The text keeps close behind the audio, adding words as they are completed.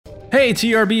Hey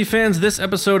TRB fans, this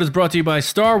episode is brought to you by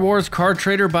Star Wars Card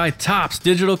Trader by Topps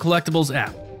Digital Collectibles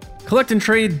app. Collect and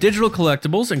trade digital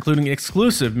collectibles, including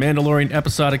exclusive Mandalorian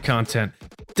episodic content.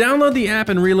 Download the app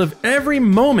and relive every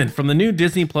moment from the new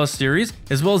Disney Plus series,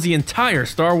 as well as the entire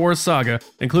Star Wars saga,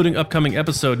 including upcoming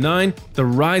Episode 9, The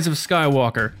Rise of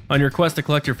Skywalker, on your quest to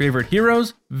collect your favorite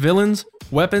heroes, villains,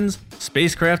 weapons,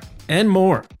 spacecraft, and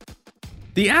more.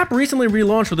 The app recently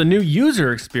relaunched with a new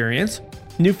user experience.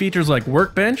 New features like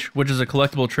Workbench, which is a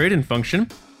collectible trade-in function,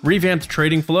 revamped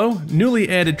trading flow, newly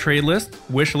added trade lists,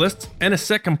 wish lists, and a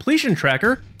set completion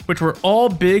tracker, which were all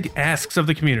big asks of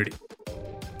the community.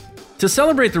 To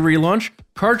celebrate the relaunch,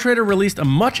 Card Trader released a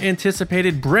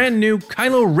much-anticipated brand new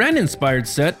Kylo Ren-inspired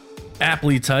set,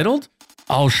 aptly titled,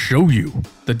 I'll Show You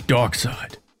the Dark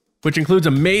Side, which includes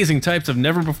amazing types of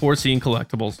never-before-seen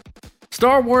collectibles.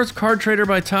 Star Wars Card Trader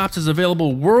by Topps is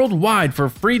available worldwide for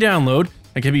free download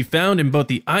and can be found in both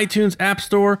the iTunes App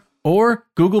Store or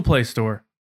Google Play Store.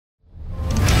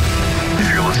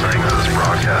 If you're listening to this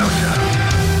broadcast,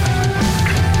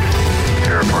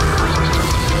 you're a part of the resistance.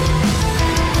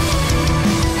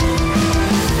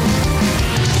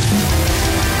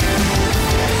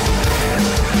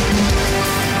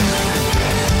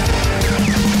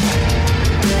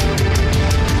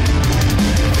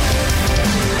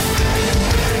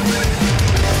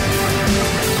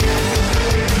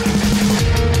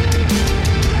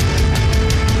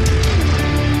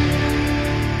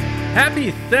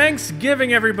 Happy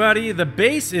Thanksgiving, everybody. The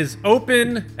base is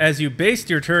open as you baste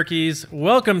your turkeys.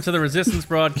 Welcome to the Resistance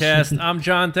broadcast. I'm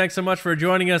John. Thanks so much for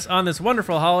joining us on this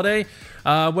wonderful holiday.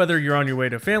 Whether you're on your way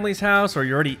to family's house or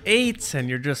you already ate and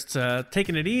you're just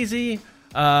taking it easy,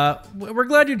 we're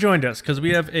glad you joined us because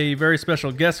we have a very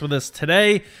special guest with us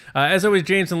today. As always,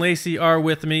 James and Lacey are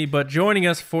with me, but joining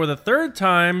us for the third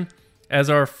time as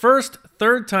our first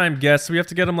third-time guest, we have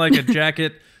to get him like a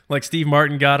jacket like Steve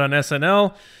Martin got on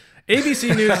SNL.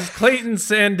 ABC News' Clayton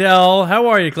Sandell. How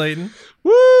are you, Clayton?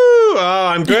 Woo! Oh,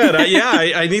 I'm good.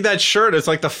 I need that shirt. It's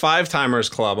like the Five Timers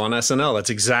Club on SNL. That's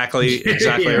exactly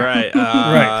right.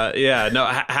 Right. Yeah. No.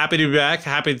 Happy to be back.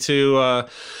 Happy to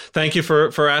thank you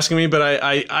for asking me. But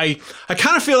I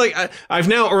kind of feel like I've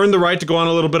now earned the right to go on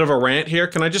a little bit of a rant here.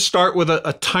 Can I just start with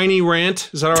a tiny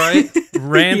rant? Is that all right?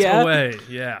 Rant away.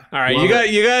 Yeah. All right.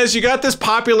 You got this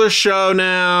popular show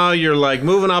now. You're like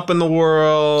moving up in the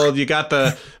world. You got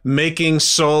the make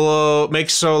Solo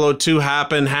 2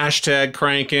 happen hashtag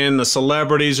cranking. The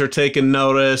celebrities are taking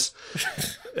notice.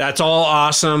 That's all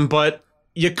awesome, but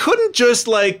you couldn't just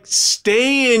like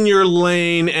stay in your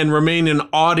lane and remain an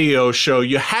audio show.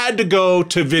 You had to go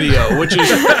to video, which is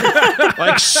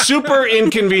like super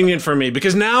inconvenient for me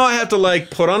because now I have to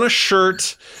like put on a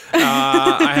shirt.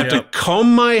 I have to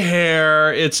comb my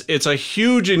hair. It's a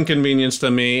huge inconvenience to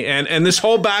me. And this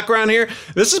whole background here,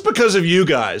 this is because of you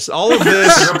guys. All of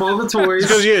this. Up all the toys.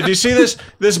 Because do you see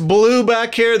this blue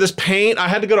back here? This paint. I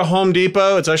had to go to Home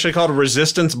Depot. It's actually called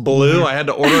Resistance Blue. I had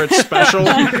to order it special.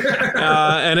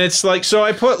 And it's like, so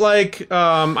I put like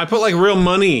real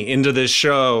money into this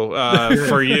show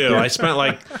for you. I spent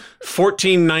like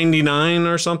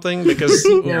 $14.99 or something because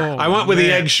I went with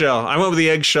the eggshell. I went with the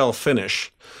eggshell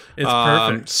finish. It's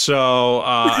perfect. So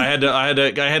I had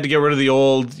to get rid of the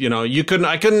old.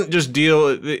 I couldn't just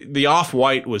deal. The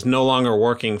off-white was no longer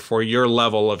working for your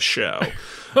level of show.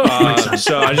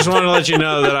 So I just wanted to let you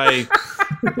know that I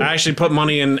actually put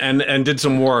money in and did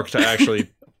some work to actually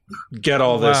get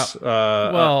all this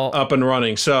up and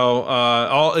running.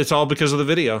 So it's all because of the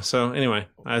video. So anyway,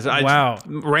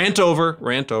 rant over.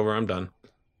 I'm done.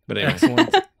 But anyway.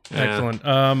 Excellent. Excellent.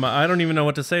 I don't even know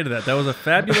what to say to that. That was a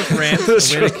fabulous rant. Way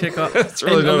to kick off.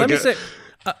 Let me say,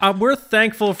 we're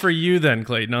thankful for you then,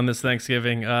 Clayton, on this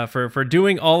Thanksgiving, for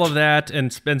doing all of that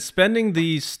and spending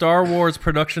the Star Wars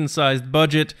production-sized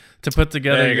budget to put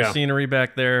together your scenery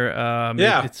back there.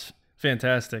 It's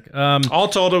fantastic. All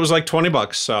told, it was like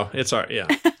 $20, so it's all right. Yeah.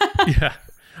 Yeah.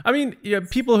 I mean,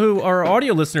 people who are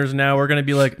audio listeners now are going to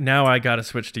be like, now I got to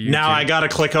switch to YouTube. Now I got to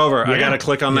click over. Yeah. I got to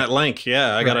click on that link.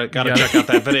 Yeah, I got to check out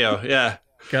that video. Yeah.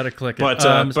 Got to click it.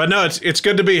 But no, it's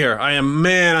good to be here. I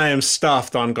am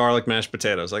stuffed on garlic mashed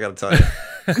potatoes. I got to tell you.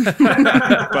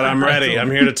 But I'm ready.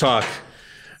 I'm here to talk.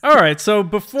 All right. So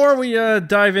before we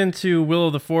dive into Will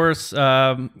of the Force,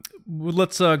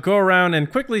 let's go around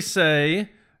and quickly say,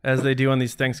 as they do on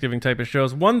these Thanksgiving type of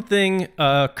shows, one thing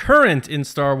current in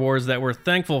Star Wars that we're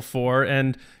thankful for.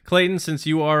 And Clayton, since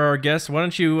you are our guest, why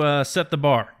don't you set the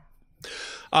bar?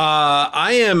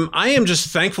 I am just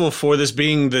thankful for this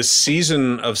being the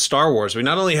season of Star Wars. We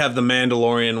not only have The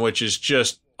Mandalorian, which is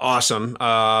just awesome,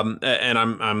 and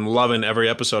I'm loving every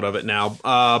episode of it now,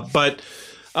 but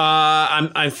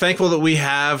I'm thankful that we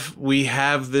have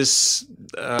this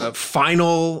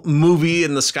final movie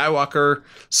in the Skywalker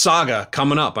saga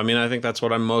coming up. I mean, I think that's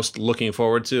what I'm most looking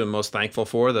forward to and most thankful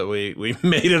for, that we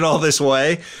made it all this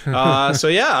way. So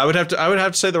yeah, I would have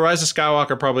to say the Rise of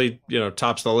Skywalker probably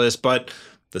tops the list, but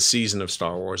the season of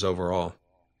Star Wars overall.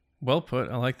 Well put.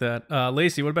 I like that.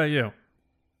 Lacey, what about you?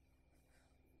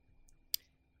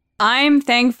 I'm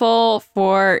thankful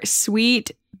for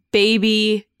sweet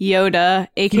Baby Yoda,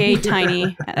 aka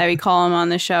Tiny, that we call him on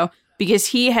the show, because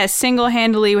he has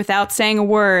single-handedly, without saying a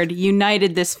word,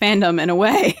 united this fandom in a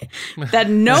way that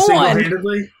no one...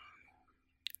 Single-handedly?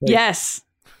 Yes.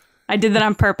 I did that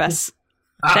on purpose.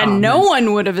 That no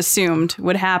one would have assumed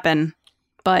would happen.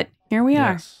 But here we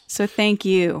are. So thank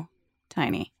you,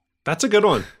 Tiny. That's a good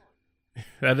one.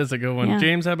 That is a good one. Yeah.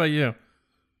 James, how about you?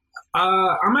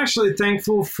 I'm actually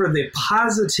thankful for the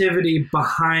positivity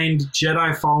behind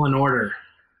Jedi Fallen Order.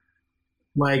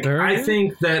 I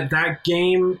think that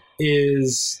game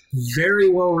is very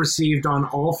well received on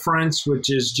all fronts,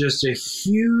 which is just a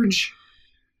huge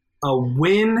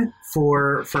win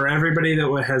for everybody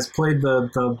that has played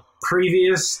the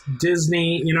previous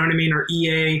Disney, or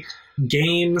EA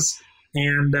games,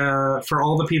 and for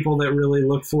all the people that really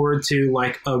look forward to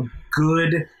a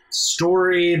good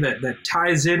story that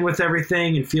ties in with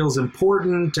everything and feels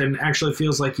important and actually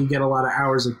feels like you get a lot of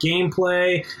hours of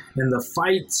gameplay and the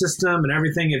fight system and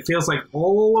everything. It feels like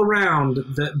all around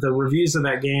the reviews of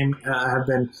that game have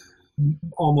been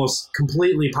almost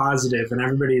completely positive, and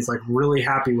everybody's really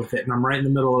happy with it. And I'm right in the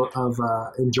middle of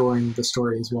enjoying the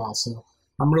story as well. So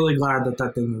I'm really glad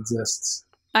that thing exists.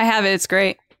 I have it. It's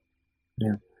great.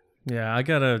 Yeah. Yeah, I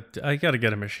gotta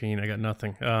get a machine. I got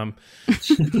nothing. I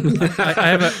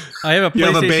have a PlayStation. You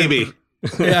have a baby.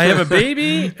 Yeah, I have a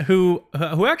baby who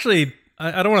actually,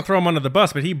 I don't want to throw him under the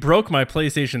bus, but he broke my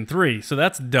PlayStation 3, so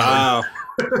that's done.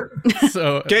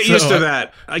 So get used to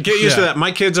that. I get used to that.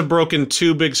 My kids have broken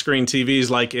 2 big screen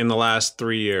TVs in the last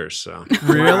 3 years. So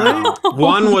really,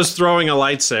 one was throwing a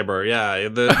lightsaber. Yeah,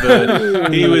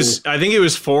 I think he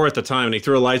was 4 at the time, and he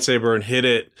threw a lightsaber and hit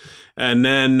it. And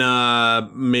then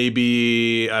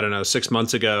maybe, I don't know, 6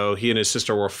 months ago, he and his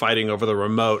sister were fighting over the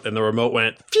remote, and the remote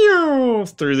went phew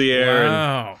through the air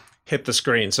and hit the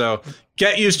screen. So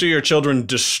get used to your children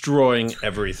destroying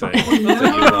everything that you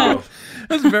love.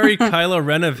 That's very Kylo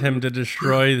Ren of him to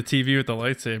destroy the TV with the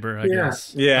lightsaber, I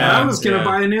guess. Yeah. I was going to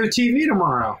buy a new TV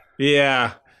tomorrow.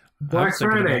 Yeah. Black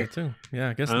Friday. Too. Yeah,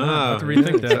 I guess not. I have to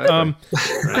rethink that. I'm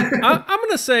going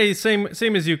to say same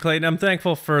as you, Clayton. I'm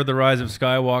thankful for the Rise of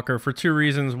Skywalker for 2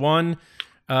 reasons. One,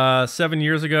 7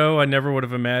 years ago, I never would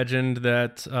have imagined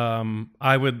that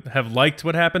I would have liked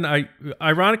what happened.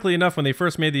 Ironically enough, when they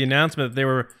first made the announcement that they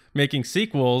were making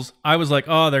sequels, I was like,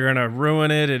 oh, they're going to ruin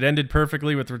it. It ended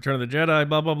perfectly with Return of the Jedi,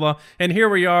 blah, blah, blah. And here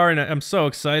we are, and I'm so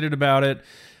excited about it.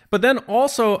 But then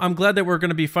also, I'm glad that we're going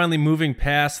to be finally moving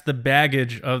past the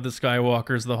baggage of the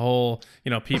Skywalkers, the whole,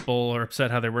 people are upset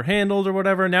how they were handled or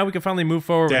whatever. Now we can finally move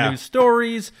forward with new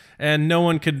stories, and no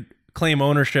one could claim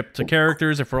ownership to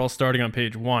characters if we're all starting on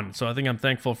page 1. So I think I'm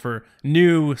thankful for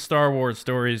new Star Wars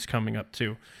stories coming up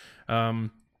too.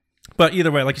 But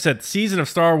either way, like you said, season of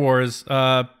Star Wars,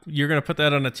 you're going to put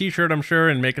that on a t-shirt, I'm sure,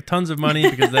 and make tons of money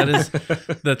because that is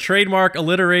the trademark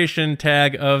alliteration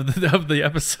tag of the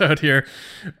episode here.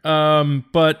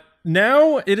 But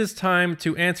now it is time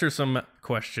to answer some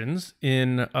questions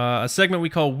in a segment we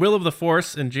call Will of the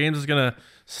Force, and James is going to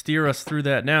steer us through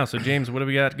that now. So James, what do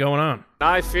we got going on?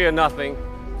 I fear nothing,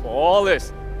 for all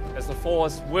this, as the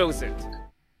Force wills it.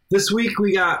 This week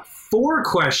we got 4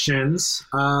 questions,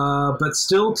 but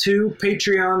still 2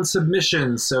 Patreon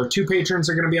submissions. So 2 patrons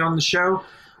are going to be on the show.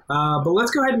 But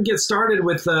let's go ahead and get started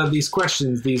with these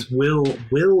questions, these will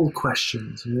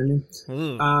questions. You know what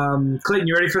I mean? Clayton,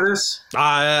 you ready for this?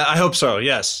 I hope so,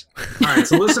 yes. All right,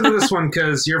 so listen to this one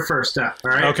because you're first up,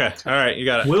 all right? Okay, all right, you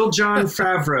got it. Will Jon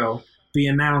Favreau be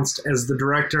announced as the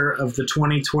director of the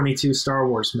 2022 Star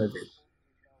Wars movie?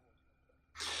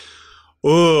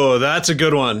 Oh, that's a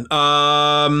good one.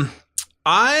 I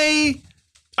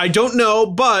don't know,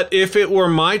 but if it were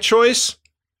my choice,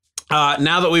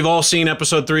 now that we've all seen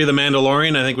episode 3 of The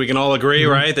Mandalorian, I think we can all agree,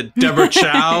 right? That Deborah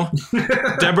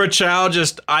Chow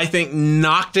just, I think,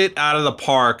 knocked it out of the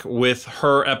park with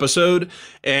her episode.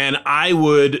 And I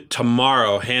would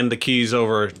tomorrow hand the keys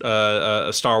over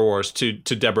Star Wars to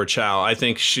Deborah Chow. I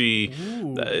think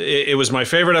it was my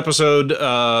favorite episode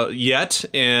yet,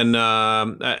 and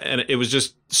it was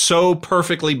just so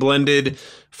perfectly blended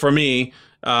for me.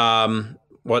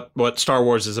 what Star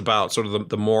Wars is about, sort of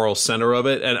the moral center of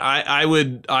it. And I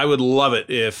would love it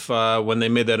if when they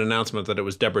made that announcement that it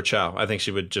was Deborah Chow. I think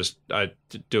she would just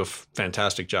do a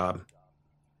fantastic job.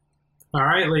 All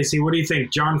right, Lacey, what do you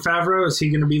think? Jon Favreau, is he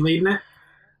going to be leading it?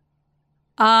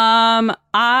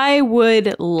 I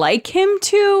would like him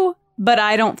to, but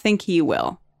I don't think he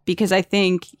will, because I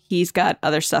think he's got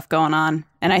other stuff going on,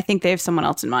 and I think they have someone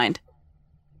else in mind.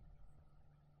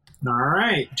 All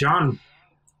right, John.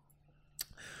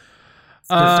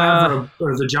 The Favreau,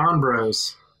 or the John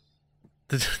Bros.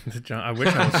 The John, I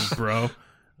wish I was bro.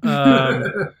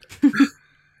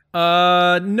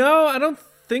 No, I don't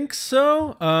think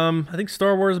so. I think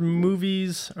Star Wars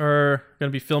movies are going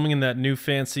to be filming in that new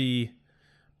fancy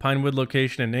Pinewood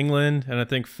location in England, and I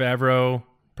think Favreau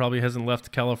probably hasn't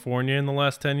left California in the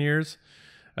last 10 years.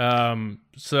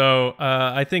 So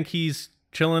I think he's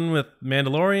chilling with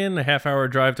Mandalorian, a half-hour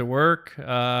drive to work.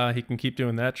 He can keep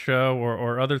doing that show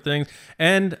or other things.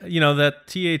 And, that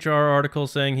THR article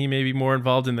saying he may be more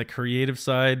involved in the creative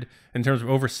side in terms of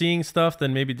overseeing stuff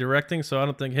than maybe directing, so I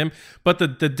don't think him. But the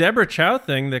Deborah Chow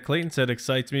thing that Clayton said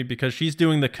excites me because she's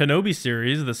doing the Kenobi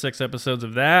series, the 6 episodes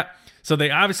of that. So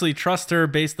they obviously trust her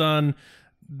based on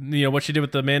what she did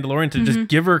with the Mandalorian to just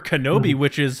give her Kenobi,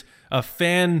 which is a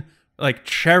fan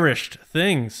cherished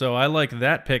thing. So I like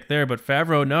that pick there. But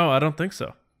Favreau, no, I don't think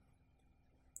so.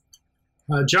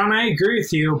 John, I agree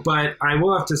with you, but I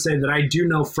will have to say that I do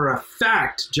know for a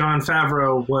fact Jon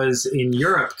Favreau was in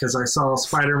Europe because I saw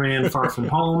Spider-Man Far From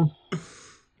Home.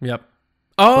 Yep.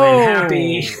 Playing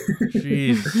Happy.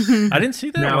 Jeez. I didn't see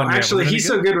that one yet. Actually, he's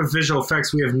so good with visual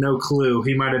effects, we have no clue.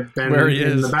 He might have been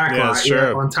in the back lot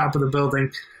on top of the building.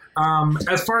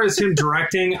 As far as him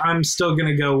directing, I'm still going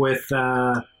to go with...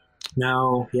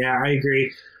 No, yeah, I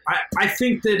agree. I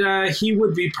think that he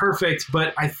would be perfect,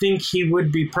 but I think he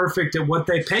would be perfect at what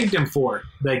they pegged him for.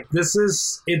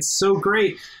 It's so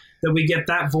great that we get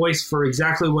that voice for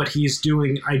exactly what he's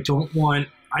doing. I don't want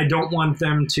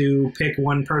them to pick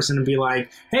one person and be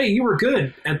like, hey, you were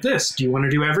good at this. Do you want to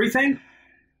do everything?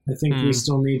 I think we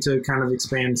still need to kind of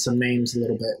expand some names a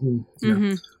little bit and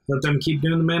let them keep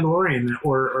doing The Mandalorian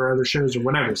or other shows or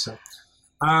whatever. So.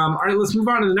 All right, let's move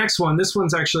on to the next one. This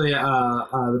one's actually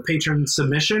the patron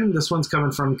submission. This one's coming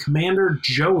from Commander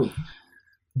Joey.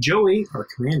 Joey, our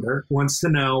commander, wants to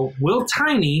know, will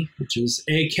Tiny, which is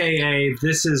AKA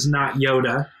This Is Not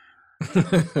Yoda,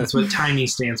 that's what Tiny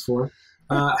stands for,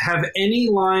 have any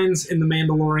lines in The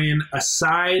Mandalorian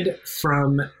aside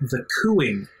from the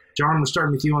cooing? John, we're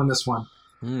starting with you on this one.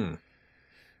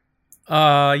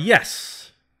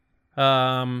 Yes.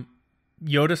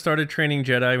 Yoda started training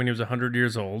Jedi when he was 100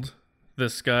 years old.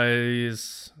 This guy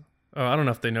is... I don't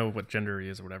know if they know what gender he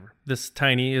is or whatever. This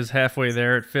Tiny is halfway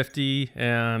there at 50,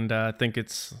 and I think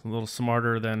it's a little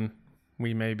smarter than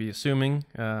we may be assuming.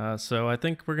 So I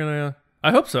think we're going to...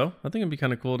 I hope so. I think it'd be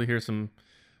kind of cool to hear some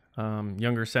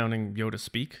younger-sounding Yoda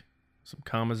speak. Some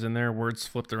commas in there, words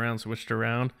flipped around, switched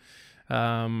around. So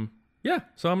I'm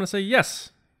going to say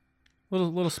yes.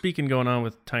 Little speaking going on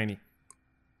with Tiny.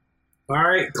 All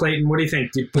right, Clayton, what do you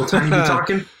think? Will Tiny be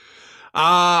talking?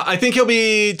 I think he'll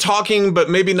be talking, but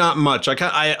maybe not much.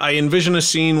 I envision a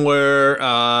scene where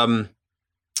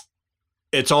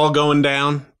it's all going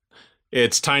down.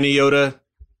 It's Tiny Yoda,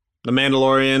 the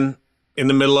Mandalorian, in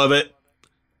the middle of it,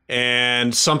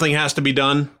 and something has to be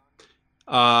done.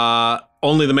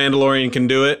 Only the Mandalorian can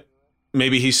do it.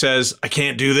 Maybe he says, I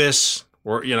can't do this,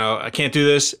 or, I can't do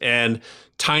this, and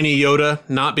Tiny Yoda,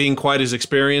 not being quite as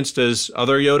experienced as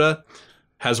other Yoda,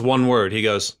 has one word. He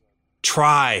goes,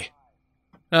 try.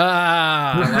 Maybe,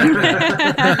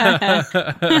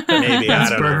 that's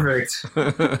perfect.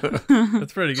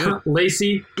 That's pretty good.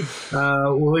 Lacey,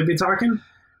 will he be talking?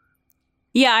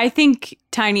 Yeah, I think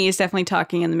Tiny is definitely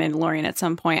talking in The Mandalorian at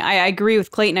some point. I agree with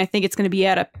Clayton. I think it's going to be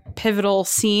at a pivotal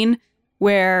scene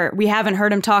where we haven't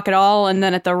heard him talk at all, and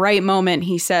then at the right moment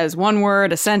he says one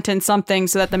word, a sentence, something,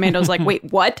 so that the Mando's like, wait,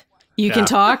 what? You can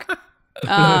talk?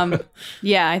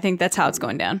 I think that's how it's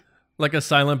going down. Like a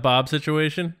Silent Bob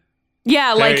situation?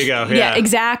 Yeah, there you go. Yeah,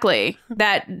 exactly.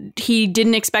 That he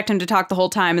didn't expect him to talk the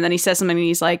whole time, and then he says something and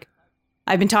he's like,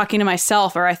 I've been talking to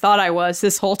myself, or I thought I was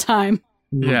this whole time.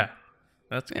 Yeah,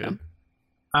 that's good.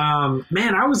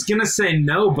 Man, I was gonna say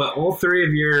no, but all three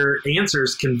of your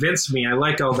answers convinced me. I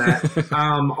like all that.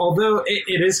 Although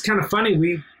it is kind of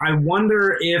funny. I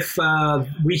wonder if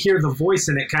we hear the voice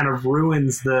and it kind of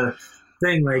ruins the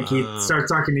thing. Like he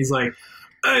starts talking, he's like,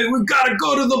 "Hey, we gotta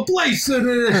go to the place," and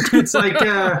it's like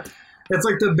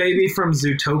the baby from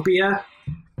Zootopia.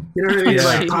 You know what I mean?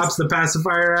 Yeah. He pops the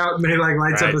pacifier out and he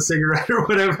lights up a cigarette or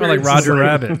whatever. Or like Roger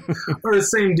Rabbit. Or the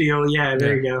same deal. Yeah,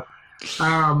 there you go.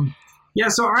 Yeah,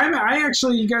 so I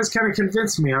actually, you guys kind of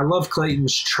convinced me. I love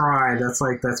Clayton's try. That's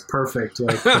perfect.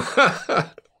 Like,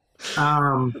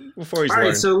 Before he's all right,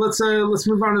 learned. so let's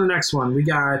move on to the next one. We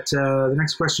got the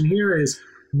next question here is: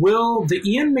 will the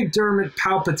Ian McDiarmid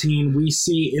Palpatine we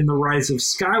see in the Rise of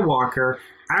Skywalker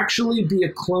actually be a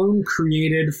clone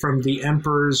created from the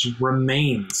Emperor's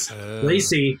remains?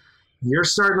 Lacey, you're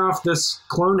starting off this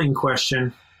cloning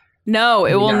question. No,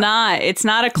 it will not. It's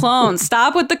not a clone.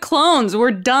 Stop with the clones.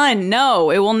 We're done. No,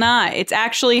 it will not. It's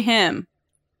actually him.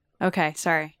 Okay,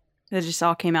 sorry. It just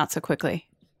all came out so quickly.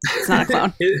 It's not a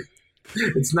clone.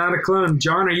 It's not a clone.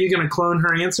 John, are you going to clone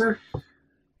her answer?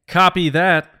 Copy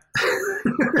that.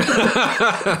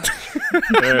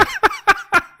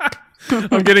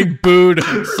 I'm getting booed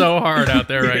so hard out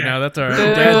there right now. That's all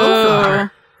right.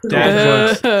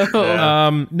 Dad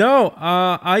jokes. No,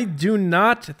 I do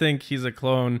not think he's a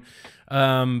clone.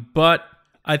 But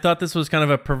I thought this was kind of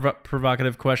a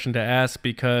provocative question to ask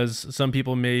because some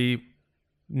people may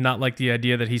not like the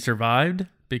idea that he survived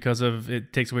because of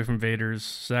it takes away from Vader's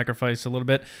sacrifice a little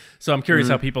bit. So I'm curious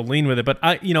how people lean with it. But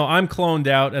I'm cloned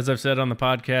out, as I've said on the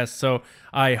podcast. So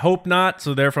I hope not.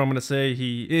 So therefore, I'm going to say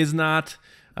he is not.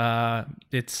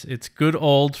 It's good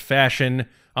old fashioned.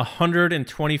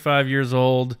 125 years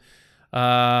old,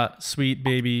 sweet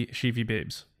baby Sheevy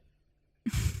babes.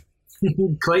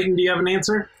 Clayton, do you have an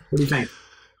answer? What do you think?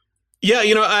 Yeah,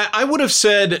 I would have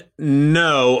said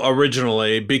no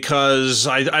originally because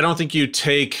I don't think you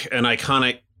take an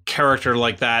iconic character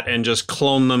like that and just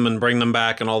clone them and bring them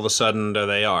back and all of a sudden there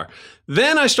they are.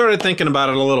 Then I started thinking about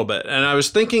it a little bit, and I was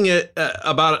thinking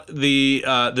about the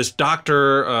this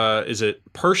doctor. Is it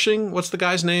Pershing? What's the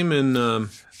guy's name in?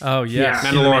 Oh yeah,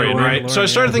 Mandalorian, right? So I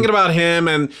started thinking about him,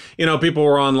 and people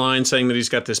were online saying that he's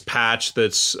got this patch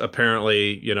that's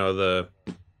apparently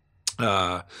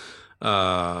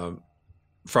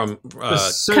from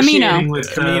Associating Camino.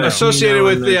 with associated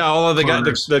with all of the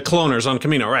cloners. the cloners on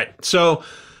Camino, right? So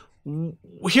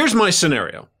here's my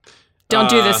scenario. Don't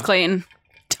do this, Clayton.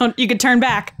 You could turn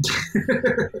back.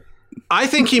 I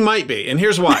think he might be, and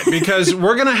here's why: because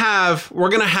we're gonna have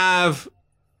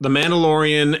the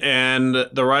Mandalorian and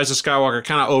the Rise of Skywalker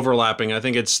kind of overlapping. I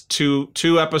think it's two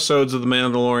episodes of the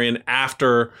Mandalorian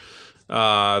after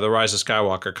the Rise of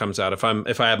Skywalker comes out, if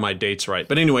I have my dates right.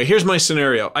 But anyway, here's my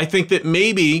scenario. I think that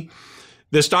maybe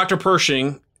this Dr.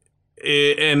 Pershing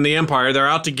and the Empire, they're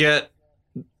out to get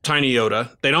Tiny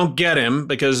Yoda. They don't get him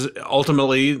because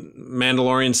ultimately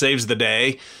Mandalorian saves the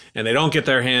day, and they don't get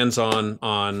their hands on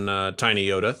Tiny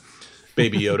Yoda,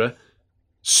 Baby Yoda.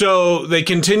 So they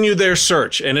continue their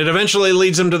search, and it eventually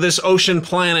leads them to this ocean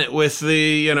planet with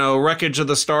the wreckage of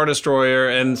the Star Destroyer.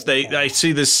 And I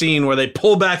see this scene where they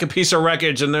pull back a piece of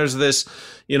wreckage, and there's this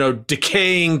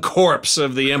decaying corpse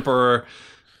of the Emperor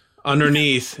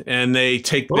underneath, and they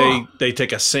take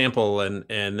a sample and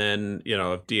then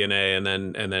of DNA and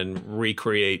then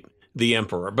recreate the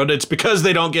Emperor. But it's because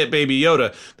they don't get Baby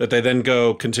Yoda that they then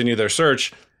go continue their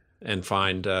search and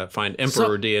find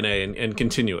Emperor DNA and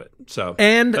continue it. So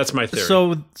that's my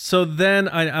theory. So then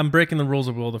I'm breaking the rules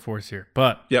of Will of the Force here,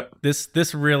 but yep,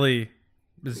 this really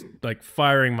is like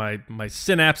firing my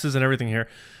synapses and everything here.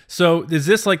 So is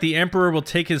this like the Emperor will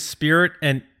take his spirit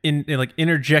and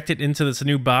interject it into this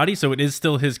new body, so it is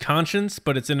still his conscience,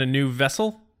 but it's in a new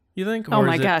vessel? You think? Oh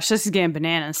my gosh, this is getting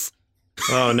bananas.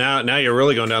 Oh, now you're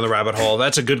really going down the rabbit hole.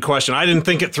 That's a good question. I didn't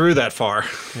think it through that far.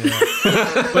 Yeah.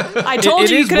 But I told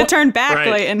you could have turned back, right.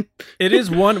 Clayton. It is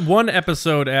one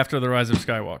episode after the Rise of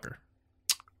Skywalker.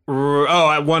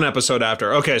 Oh, one episode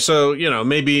after. Okay, so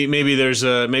maybe there's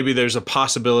a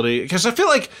possibility, because I feel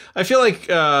like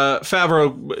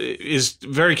Favreau is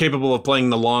very capable of playing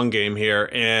the long game here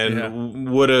and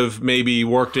would have maybe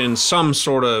worked in some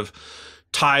sort of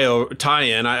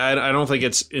tie-in. I don't think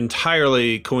it's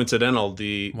entirely coincidental,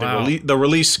 the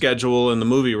release schedule and the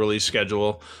movie release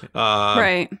schedule.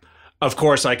 Right. Of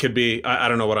course, I could be. I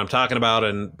don't know what I'm talking about,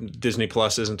 and Disney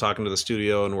Plus isn't talking to the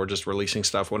studio, and we're just releasing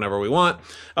stuff whenever we want.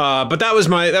 But that was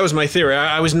my theory.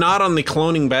 I was not on the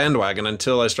cloning bandwagon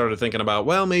until I started thinking about,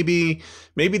 well, maybe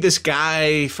this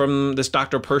guy from this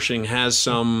Dr. Pershing has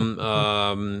some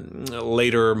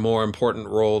later, more important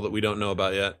role that we don't know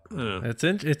about yet.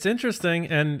 It's interesting,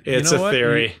 and it's a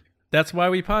theory. That's why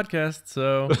we podcast,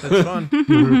 so it's fun.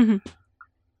 Mm-hmm.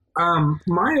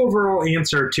 My overall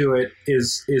answer to it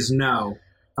is no.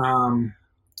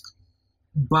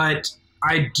 But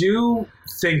I do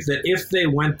think that if they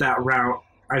went that route,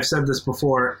 I've said this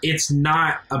before, it's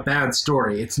not a bad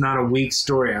story. It's not a weak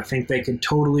story. I think they could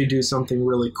totally do something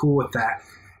really cool with that.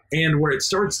 And where it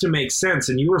starts to make sense,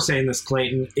 and you were saying this,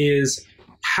 Clayton, is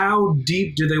how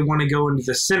deep do they want to go into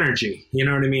the synergy? You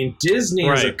know what I mean? Disney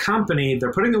as a company,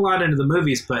 they're putting a lot into the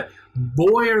movies, but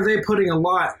boy, are they putting a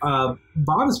lot.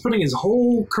 Bob is putting his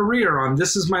whole career on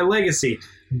This Is My Legacy,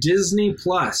 Disney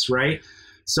Plus, right?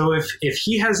 So if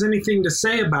he has anything to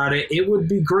say about it, it would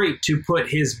be great to put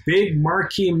his big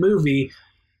marquee movie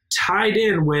tied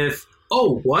in with,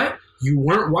 oh, what? You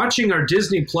weren't watching our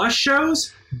Disney Plus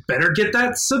shows? Better get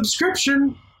that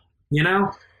subscription, you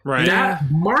know? Right. That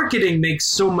marketing makes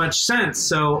so much sense.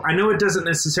 So I know it doesn't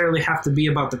necessarily have to be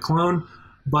about the clone,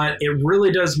 but it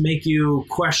really does make you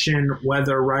question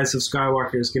whether Rise of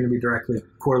Skywalker is going to be directly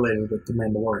correlated with The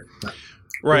Mandalorian. But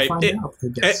right.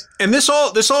 And this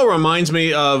all reminds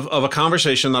me of a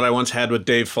conversation that I once had with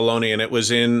Dave Filoni, and it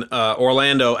was in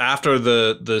Orlando after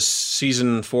the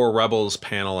season 4 Rebels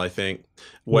panel, I think,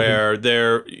 where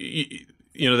they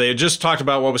had just talked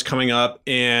about what was coming up,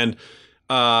 and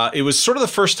it was sort of the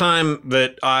first time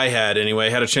that I had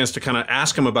a chance to kind of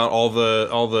ask him about all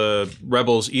the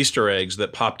Rebels Easter eggs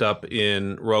that popped up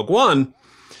in Rogue One.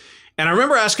 And I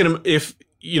remember asking him if,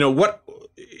 what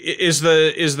is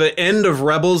the end of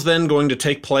Rebels then going to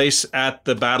take place at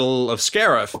the Battle of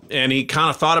Scarif? And he kind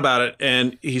of thought about it,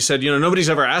 and he said, nobody's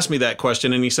ever asked me that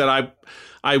question. And he said,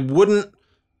 I wouldn't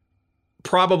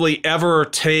probably ever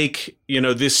take,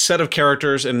 this set of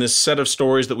characters and this set of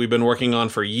stories that we've been working on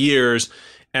for years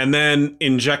and then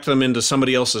inject them into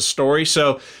somebody else's story.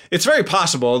 So it's very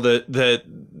possible that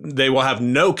they will have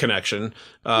no connection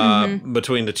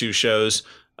between the two shows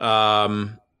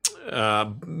because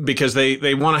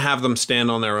they want to have them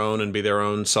stand on their own and be their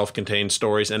own self-contained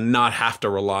stories and not have to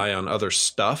rely on other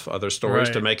stories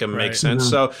to make them make sense.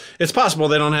 So it's possible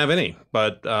they don't have any,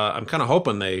 but I'm kind of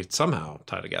hoping they somehow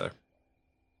tie together.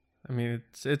 I mean,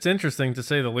 it's interesting to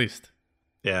say the least.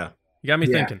 Yeah. You got me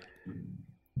thinking.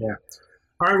 Yeah.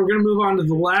 All right, we're going to move on to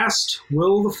the last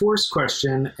Will the Force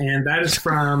question, and that is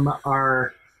from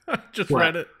our...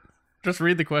 read it. Just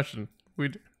read the question.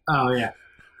 Oh, yeah.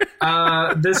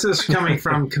 This is coming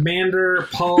from Commander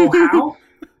Paul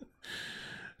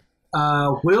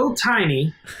Howe. Will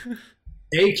Tiny,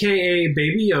 a.k.a.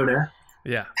 Baby Yoda,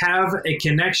 have a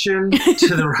connection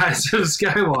to the Rise of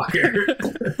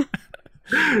Skywalker?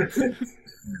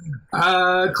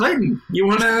 Clayton, you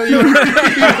want to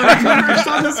first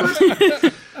on this one?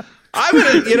 I'm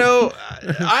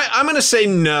gonna say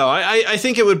no. I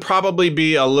think it would probably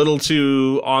be a little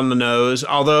too on the nose.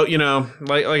 Although,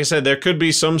 like I said, there could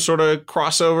be some sort of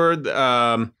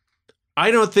crossover.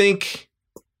 I don't think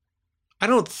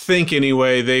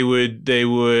anyway they would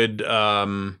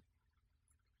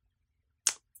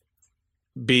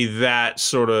be that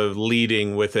sort of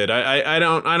leading with it. I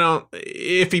don't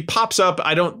if he pops up,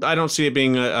 I don't see it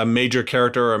being a major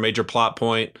character or a major plot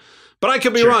point, but I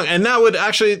could be wrong. And that would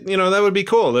actually, that would be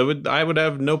cool. I would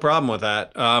have no problem with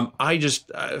that. I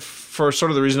just, for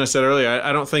sort of the reason I said earlier,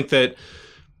 I don't think that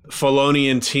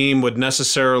Filoni and team would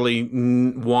necessarily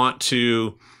want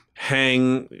to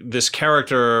hang this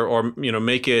character or,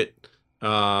 make it,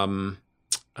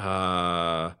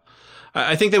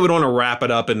 I think they would want to wrap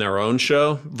it up in their own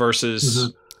show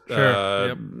versus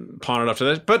pawn it off to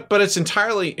that. But it's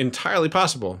entirely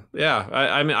possible. Yeah,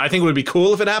 I mean, I think it would be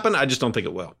cool if it happened. I just don't think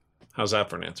it will. How's that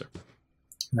for an answer?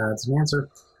 That's an answer.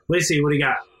 Lacey, what do you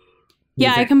got?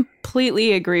 I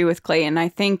completely agree with Clayton. I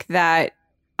think that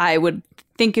I would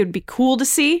think it would be cool to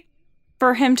see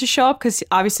for him to show up because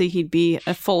obviously he'd be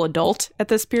a full adult at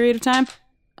this period of time.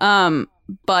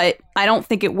 But I don't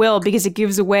think it will because it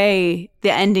gives away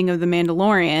the ending of The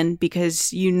Mandalorian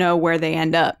because you know where they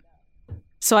end up.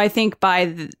 So I think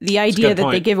by the idea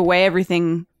that they give away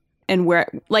everything and where,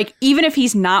 like, even if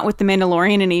he's not with The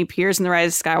Mandalorian and he appears in The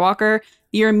Rise of Skywalker,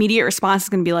 your immediate response is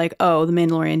going to be like, oh, The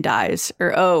Mandalorian dies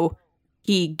or, oh,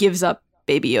 he gives up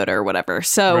Baby Yoda or whatever.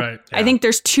 So I think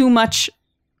there's too much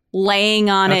laying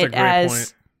on it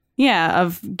as,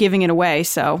 of giving it away.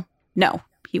 So no,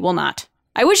 he will not.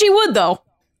 I wish he would, though.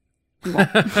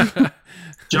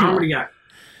 John, what do you got?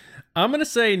 I'm going to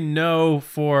say no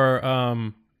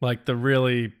for, like, the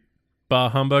really bah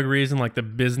humbug reason, like the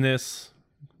business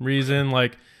reason.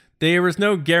 Like, there was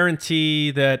no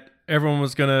guarantee that everyone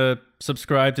was going to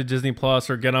subscribe to Disney Plus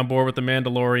or get on board with The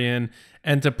Mandalorian,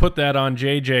 and to put that on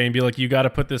JJ and be like, you got to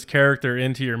put this character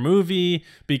into your movie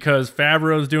because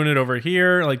Favreau's doing it over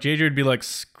here. Like, JJ would be like,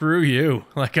 screw you.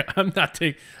 Like,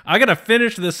 I got to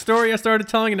finish this story I started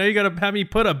telling, and now you got to have me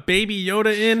put a Baby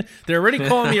Yoda in. They're already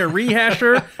calling me a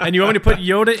rehasher, and you want me to put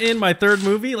Yoda in my third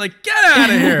movie? Like, get out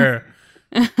of here.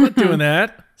 I'm not doing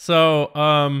that. So,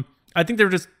 I think there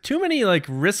were just too many, like,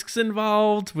 risks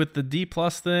involved with the D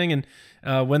Plus thing, and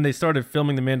when they started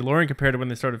filming The Mandalorian compared to when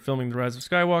they started filming The Rise of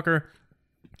Skywalker.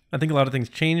 I think a lot of things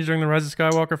changed during the Rise of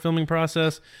Skywalker filming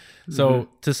process. So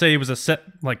to say it was a set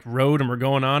like road and we're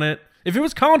going on it, if it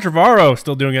was Colin Trevorrow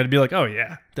still doing it, I'd be like, oh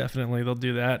yeah, definitely they'll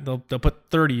do that. They'll put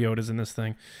 30 Yodas in this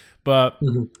thing. But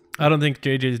I don't think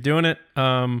JJ's doing it.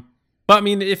 But I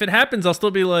mean, if it happens, I'll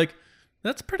still be like,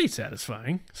 that's pretty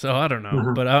satisfying. So I don't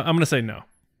know, but I'm going to say no.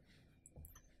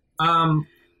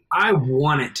 I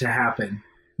want it to happen.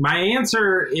 My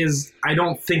answer is I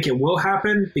don't think it will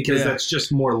happen because that's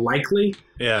just more likely.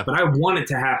 Yeah. But I want it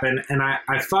to happen. And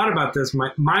I thought about this.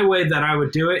 My way that I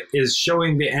would do it is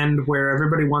showing the end where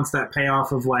everybody wants that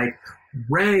payoff of like,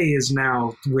 Rey is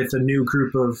now with a new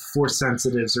group of Force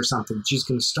sensitives or something. She's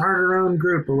going to start her own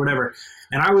group or whatever.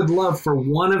 And I would love for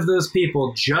one of those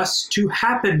people just to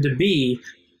happen to be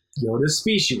Yoda's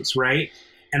species, right?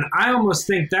 And I almost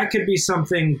think that could be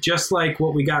something just like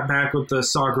what we got back with the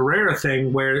Saw Gerrera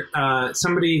thing, where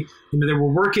somebody, they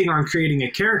were working on creating a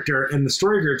character, and the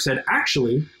story group said,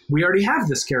 actually, we already have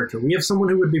this character. We have someone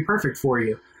who would be perfect for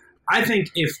you. I think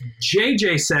if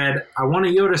JJ said, I want a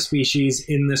Yoda species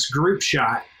in this group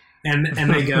shot, and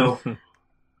they go,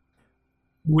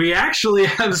 we actually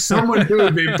have someone who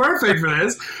would be perfect for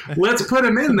this. Let's put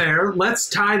him in there. Let's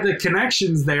tie the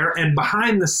connections there. And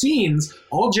behind the scenes,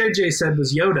 all JJ said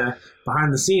was Yoda.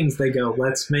 Behind the scenes, they go,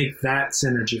 let's make that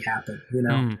synergy happen.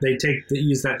 They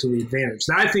use that to the advantage.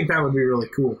 I think that would be really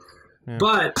cool. Yeah.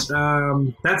 But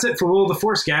that's it for Will of the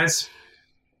Force, guys.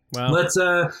 Wow. I'm going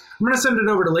to send it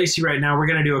over to Lacey right now. We're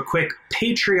going to do a quick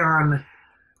Patreon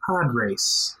pod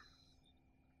race.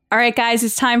 All right, guys,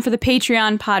 it's time for the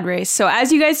Patreon pod race. So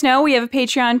as you guys know, we have a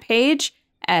Patreon page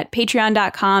at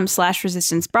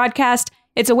patreon.com/resistancebroadcast.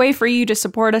 It's a way for you to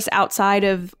support us outside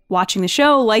of watching the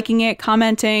show, liking it,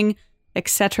 commenting,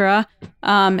 etc.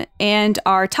 And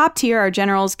our top tier, our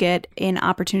generals, get an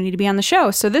opportunity to be on the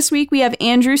show. So this week we have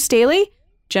Andrew Staley,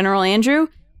 General Andrew,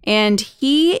 and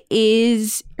he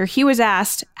was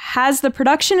asked, has the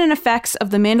production and effects of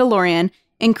The Mandalorian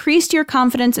increased your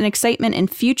confidence and excitement in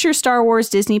future Star Wars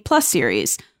Disney Plus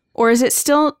series, or does it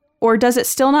still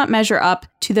not measure up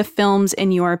to the films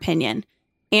in your opinion?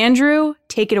 Andrew,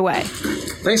 take it away.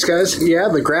 Thanks, guys. Yeah,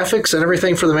 the graphics and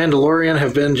everything for The Mandalorian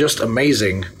have been just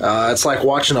amazing. It's like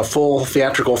watching a full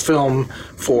theatrical film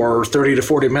for 30 to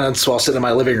 40 minutes while sitting in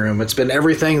my living room. It's been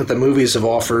everything that the movies have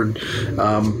offered,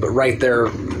 right there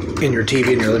in your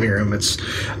TV in your living room.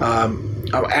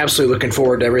 I'm absolutely looking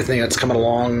forward to everything that's coming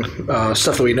along,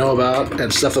 stuff that we know about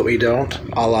and stuff that we don't.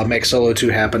 I'll make Solo 2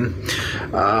 happen.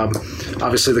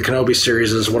 Obviously, the Kenobi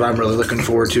series is what I'm really looking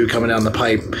forward to coming down the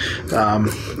pipe.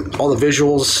 All the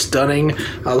visuals, stunning.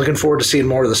 Looking forward to seeing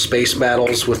more of the space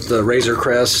battles with the Razor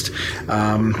Crest.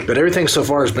 But everything so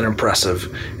far has been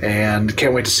impressive, and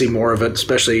can't wait to see more of it,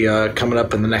 especially coming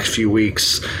up in the next few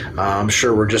weeks. I'm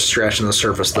sure we're just scratching the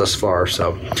surface thus far.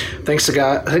 So thanks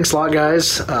a lot,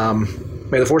 guys.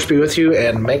 May the Force be with you,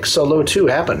 and make Solo 2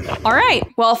 happen. All right.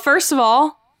 Well, first of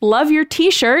all, love your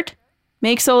t-shirt.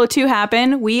 Make Solo 2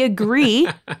 happen. We agree.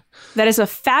 That is a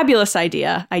fabulous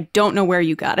idea. I don't know where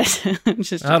you got it.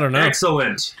 I don't know.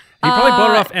 Excellent. You probably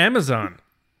bought it off Amazon.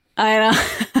 I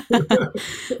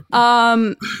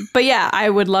know. But yeah, I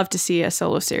would love to see a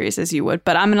Solo series as you would.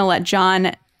 But I'm going to let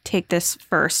John take this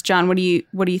first. John, what do you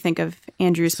think of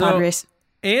Andrew's pod race?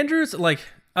 Andrew's,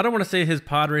 I don't want to say his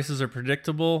pod races are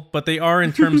predictable, but they are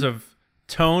in terms of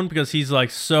tone, because he's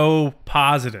so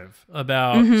positive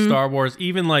about Star Wars.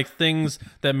 Even things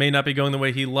that may not be going the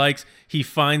way he likes, he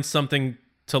finds something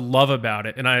to love about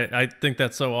it. And I think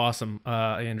that's so awesome,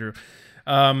 Andrew.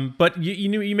 But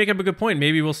you make up a good point.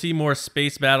 Maybe we'll see more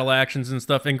space battle actions and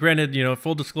stuff. And granted,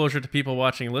 full disclosure to people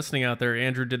watching and listening out there,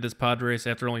 Andrew did this pod race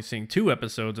after only seeing 2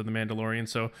 episodes of The Mandalorian,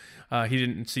 so he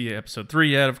didn't see episode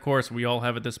 3 yet. Of course, we all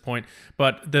have at this point.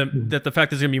 But that the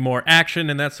fact there's going to be more action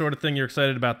and that sort of thing, you're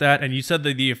excited about that. And you said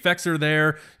that the effects are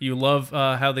there. You love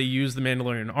how they use the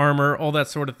Mandalorian armor. All that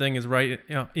sort of thing is right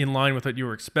in line with what you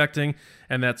were expecting,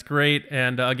 and that's great.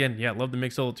 And again, love the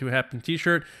Make Solo 2 Happen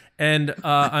t-shirt. And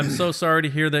I'm so sorry to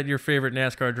hear that your favorite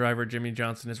NASCAR driver, Jimmy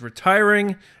Johnson, is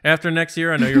retiring after next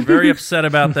year. I know you're very upset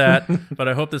about that, but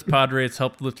I hope this pod race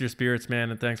helped lift your spirits, man,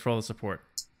 and thanks for all the support.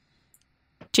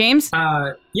 James?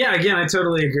 Again, I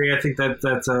totally agree. I think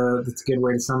that's a good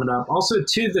way to sum it up. Also,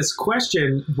 too, this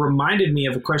question reminded me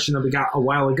of a question that we got a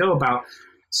while ago about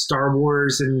Star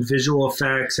Wars and visual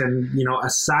effects and,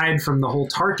 aside from the whole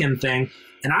Tarkin thing.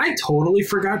 And I totally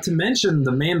forgot to mention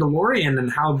The Mandalorian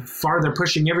and how far they're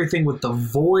pushing everything with the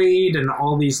void and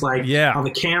all these how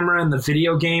the camera and the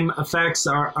video game effects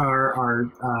are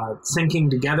syncing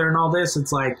together and all this.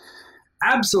 It's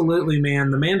absolutely,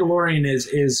 man. The Mandalorian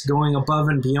is going above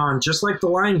and beyond, just like The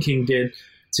Lion King did,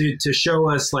 to show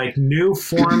us like new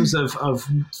forms of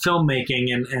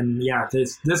filmmaking. And yeah,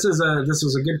 this was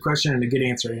a good question and a good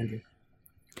answer, Andrew.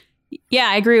 Yeah,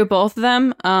 I agree with both of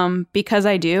them. Because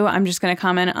I do, I'm just going to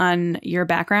comment on your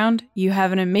background. You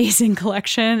have an amazing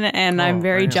collection, and I'm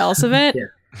very jealous of it.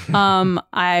 Yeah.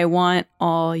 I want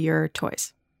all your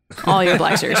toys, all your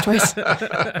Black Series toys.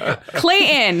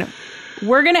 Clayton,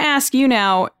 we're going to ask you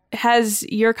now. Has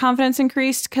your confidence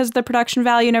increased because of the production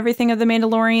value and everything of The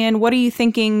Mandalorian? What are you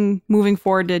thinking moving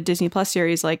forward to Disney Plus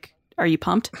series? Like, are you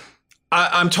pumped?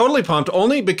 I'm totally pumped,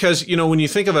 only because, when you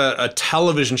think of a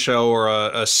television show or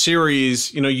a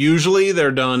series, usually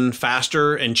they're done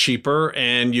faster and cheaper,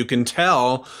 and you can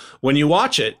tell when you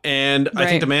watch it. And I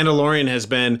think The Mandalorian has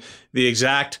been the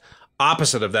exact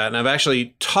opposite of that. And I've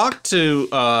actually talked to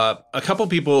a couple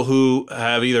people who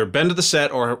have either been to the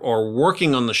set or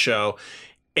working on the show.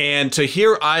 And to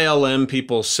hear ILM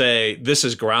people say this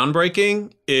is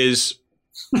groundbreaking is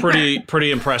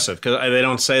pretty impressive, because they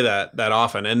don't say that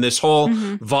often. And this whole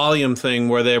volume thing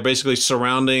where they're basically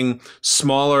surrounding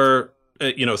smaller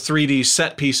 3D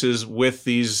set pieces with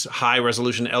these high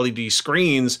resolution LED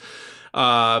screens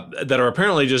that are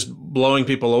apparently just blowing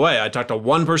people away. I talked to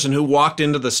one person who walked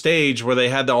into the stage where they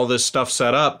had all this stuff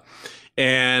set up,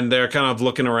 and they're kind of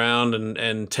looking around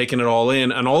and taking it all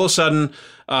in, and all of a sudden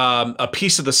a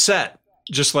piece of the set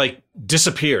just like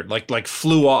disappeared, like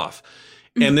flew off.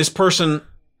 And this person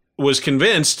was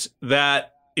convinced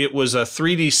that it was a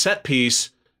 3D set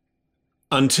piece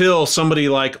until somebody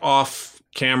like off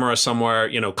camera somewhere,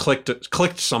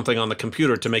 clicked something on the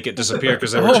computer to make it disappear,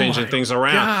 because they were changing things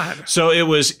around. God. So it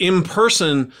was in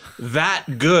person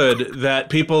that good that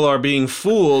people are being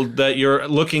fooled that you're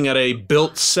looking at a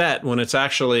built set when it's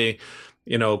actually,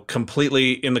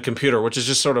 completely in the computer, which is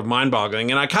just sort of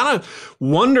mind-boggling. And I kind of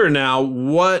wonder now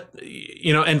what,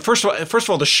 and first of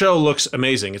all, the show looks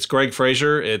amazing. It's Greg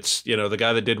Fraser. It's, the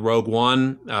guy that did Rogue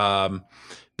One.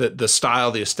 The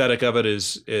style, the aesthetic of it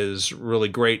is really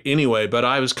great anyway. But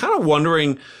I was kind of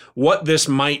wondering what this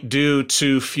might do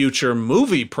to future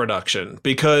movie production,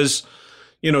 because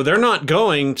they're not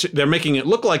going to, they're making it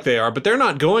look like they are, but they're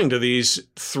not going to these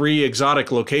 3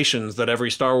 exotic locations that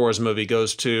every Star Wars movie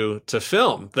goes to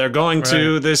film. They're going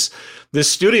to this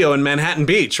studio in Manhattan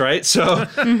Beach, right? So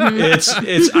it's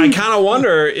I kind of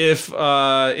wonder if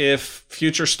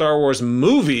future Star Wars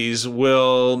movies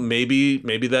will maybe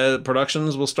the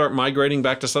productions will start migrating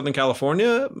back to Southern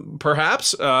California,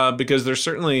 perhaps, because there's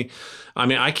certainly,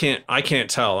 I can't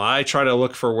tell. I try to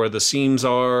look for where the seams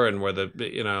are and where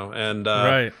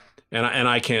and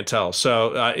I can't tell.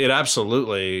 So it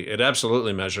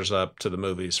absolutely measures up to the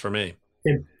movies for me.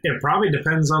 It probably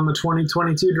depends on the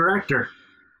 2022 director.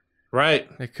 Right.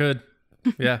 It could.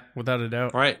 Yeah, without a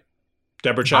doubt. Right.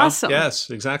 Deborah Chow. Awesome. Yes,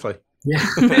 exactly. Yeah,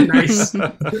 nice.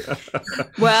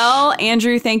 Well,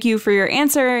 Andrew, thank you for your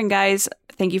answer. And guys,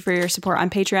 thank you for your support on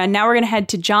Patreon. Now we're going to head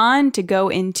to John to go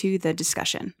into the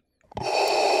discussion.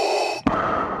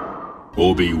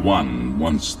 Obi-Wan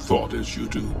once thought as you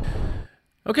do.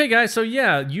 Okay, guys, so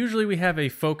yeah, usually we have a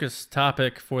focus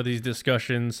topic for these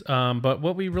discussions, but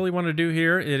what we really want to do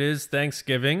here, it is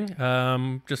Thanksgiving.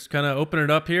 Just kind of open it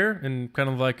up here and kind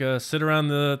of like sit around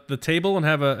the table and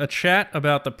have a chat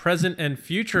about the present and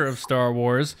future of Star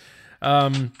Wars. We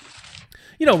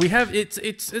have,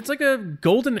 it's like a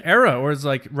golden era, or it's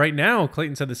like right now,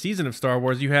 Clayton said the season of Star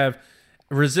Wars, you have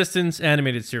Resistance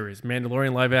animated series,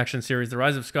 Mandalorian live action series, The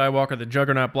Rise of Skywalker, the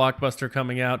Juggernaut blockbuster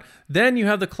coming out. Then you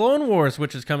have the Clone Wars,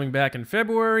 which is coming back in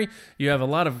February. You have a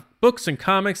lot of books and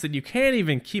comics that you can't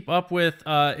even keep up with.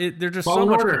 They're just Fallen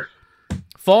so much. Order.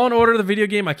 Fallen Order, the video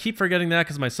game. I keep forgetting that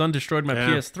because my son destroyed my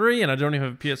PS3 and I don't even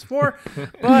have a PS4.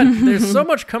 But there's so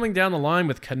much coming down the line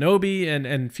with Kenobi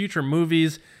and future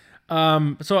movies.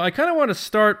 So I kind of want to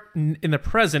start in the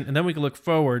present, and then we can look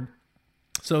forward.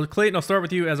 So, Clayton, I'll start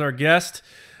with you as our guest.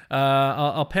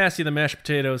 I'll pass you the mashed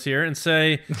potatoes here and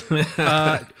say,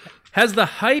 has the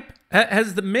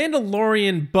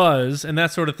Mandalorian buzz and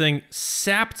that sort of thing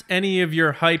sapped any of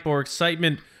your hype or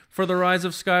excitement for The Rise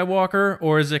of Skywalker?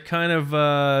 Or is it kind of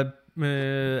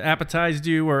appetized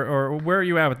you? Or where are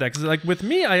you at with that? Because, like, with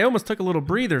me, I almost took a little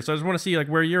breather. So I just want to see, like,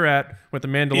 where you're at with The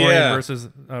Mandalorian versus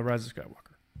Rise of Skywalker.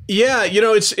 Yeah,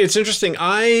 it's interesting.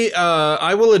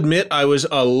 I will admit I was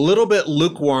a little bit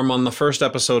lukewarm on the first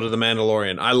episode of The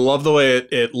Mandalorian. I love the way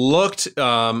it looked.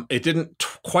 It didn't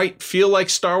quite feel like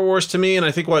Star Wars to me, and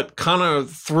I think what kind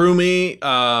of threw me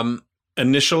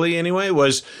initially anyway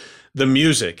was the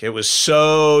music. It was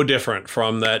so different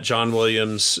from that John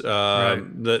Williams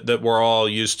that we're all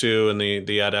used to, and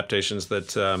the adaptations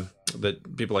that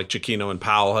people like Giacchino and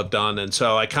Powell have done. And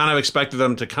so I kind of expected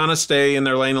them to kind of stay in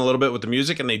their lane a little bit with the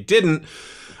music, and they didn't.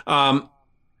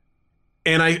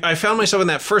 And I found myself in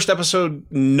that first episode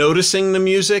noticing the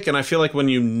music, and I feel like when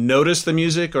you notice the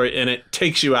music, and it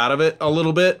takes you out of it a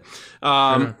little bit.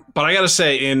 But I got to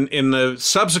say, in the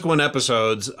subsequent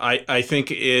episodes, I think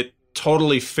it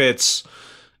totally fits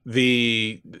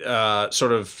the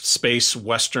sort of space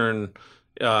western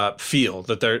feel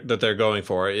that they're going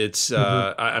for. It's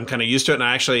I'm kind of used to it, and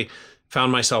I actually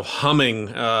found myself humming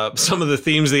some of the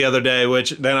themes the other day, which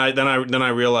then I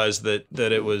realized that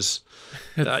it was.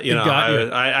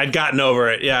 I'd gotten over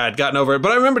it. Yeah, I'd gotten over it.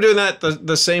 But I remember doing that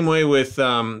the same way with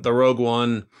the Rogue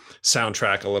One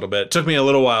soundtrack a little bit. It took me a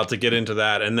little while to get into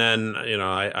that, and then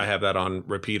I have that on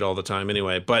repeat all the time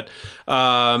anyway. But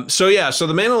so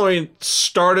The Mandalorian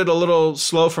started a little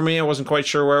slow for me. I wasn't quite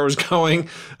sure where it was going.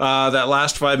 That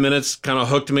last 5 minutes kind of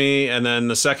hooked me, and then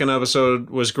the second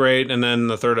episode was great, and then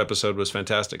the third episode was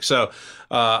fantastic. So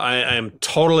I am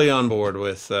totally on board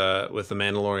with the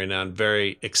Mandalorian now. I'm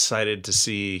very excited to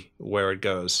see where it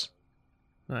goes.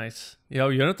 Nice. You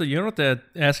don't have to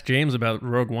ask James about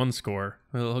Rogue One score.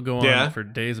 He'll go on for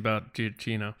days about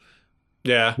Giacchino.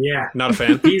 Yeah. Not a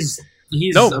fan. He's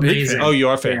amazing. Oh, you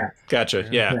are a fan. Yeah. Gotcha.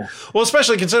 Yeah. Well,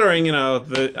 especially considering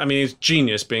he's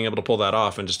genius. Being able to pull that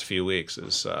off in just a few weeks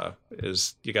is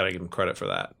you got to give him credit for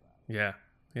that. Yeah,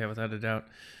 without a doubt.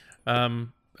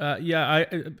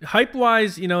 Hype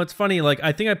wise, it's funny. Like,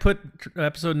 I think I put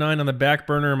episode 9 on the back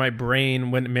burner in my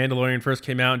brain when Mandalorian first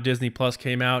came out and Disney Plus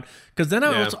came out, because then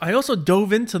I also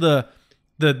dove into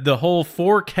the whole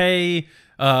 4K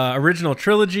original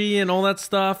trilogy and all that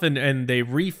stuff, and they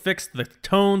refixed the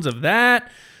tones of that.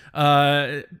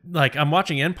 Like, I'm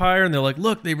watching Empire, and they're like,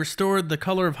 look, they restored the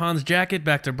color of Han's jacket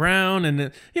back to brown,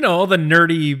 and all the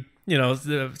nerdy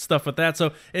stuff with that.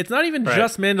 So it's not even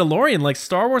just Mandalorian. Like,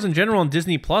 Star Wars in general and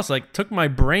Disney Plus like took my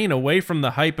brain away from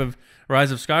the hype of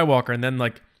Rise of Skywalker, and then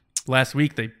like last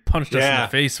week they punched us in the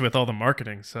face with all the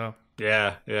marketing. So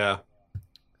yeah.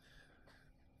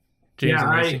 James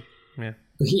I've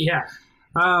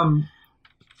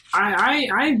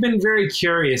been very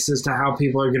curious as to how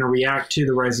people are going to react to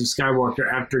the Rise of Skywalker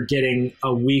after getting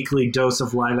a weekly dose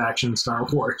of live action Star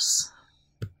Wars.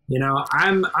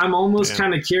 I'm almost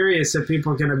kind of curious if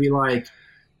people are going to be like,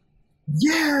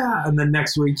 yeah, and then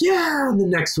next week, yeah, and then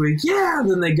next week, yeah,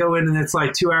 and then they go in and it's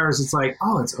like 2 hours. It's like,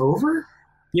 oh, it's over?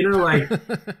 Like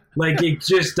it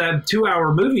just, that 2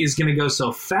 hour movie is going to go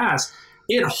so fast.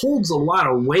 It holds a lot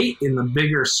of weight in the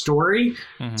bigger story.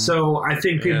 Mm-hmm. So I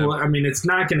think people, it's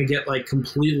not going to get like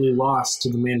completely lost to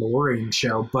the Mandalorian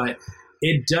show, but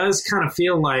it does kind of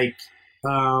feel like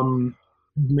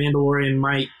Mandalorian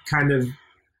might kind of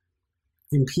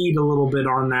impede a little bit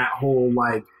on that whole,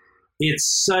 like, it's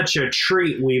such a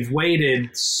treat. We've waited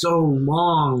so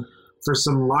long for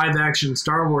some live action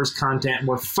Star Wars content, and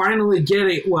we're finally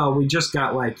getting, well, we just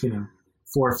got 4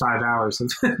 or 5 hours of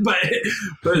but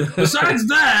besides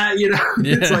that,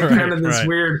 it's like kind of this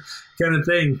weird kind of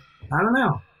thing. I don't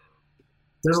know.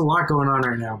 There's a lot going on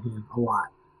right now. A lot.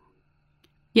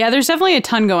 Yeah, there's definitely a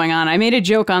ton going on. I made a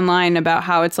joke online about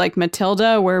how it's like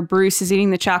Matilda, where Bruce is eating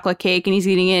the chocolate cake and he's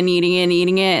eating it and eating it and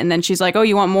eating it. And then she's like, oh,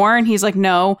 you want more? And he's like,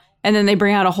 no. And then they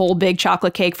bring out a whole big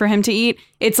chocolate cake for him to eat.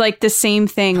 It's like the same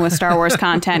thing with Star Wars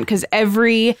content, because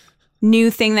every new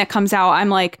thing that comes out, I'm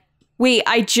like, wait,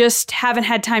 I just haven't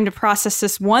had time to process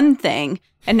this one thing.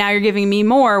 And now you're giving me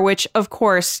more, which, of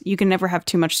course, you can never have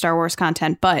too much Star Wars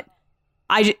content. But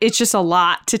it's just a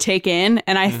lot to take in,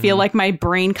 and I feel like my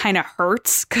brain kind of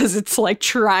hurts because it's like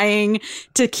trying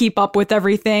to keep up with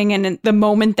everything, and the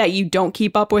moment that you don't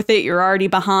keep up with it, you're already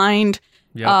behind.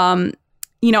 Yep.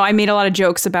 I made a lot of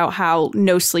jokes about how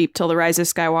no sleep till the Rise of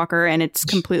Skywalker, and it's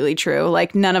completely true.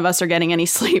 Like, none of us are getting any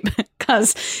sleep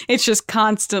because it's just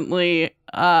constantly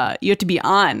you have to be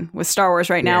on with Star Wars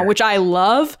right now, which I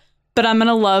love. But I'm going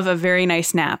to love a very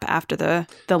nice nap after the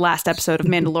last episode of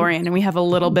Mandalorian, and we have a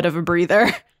little bit of a breather.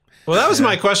 Well, that was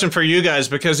my question for you guys,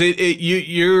 because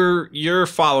you're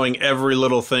following every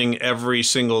little thing every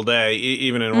single day,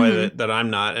 even in a way that I'm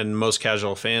not, and most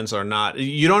casual fans are not.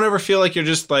 You don't ever feel like you're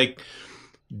just like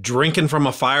drinking from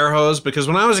a fire hose? Because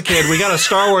when I was a kid, we got a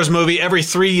Star Wars movie every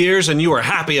 3 years, and you were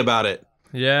happy about it.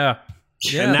 Yeah.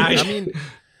 And now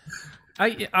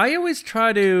I always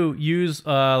try to use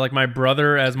like my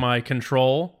brother as my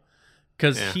control,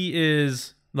 because he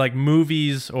is like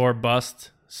movies or bust.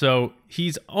 So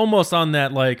he's almost on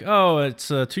that, like, oh, it's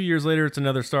 2 years later, it's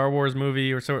another Star Wars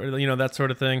movie, or so, that sort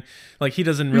of thing. Like, he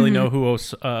doesn't really know who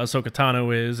Ahsoka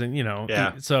Tano is,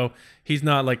 and so he's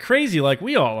not like crazy like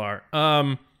we all are.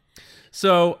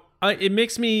 So it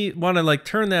makes me want to like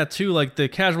turn that to like the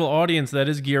casual audience that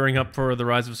is gearing up for the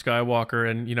Rise of Skywalker,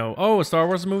 and a Star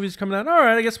Wars movie's coming out. All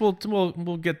right, I guess we'll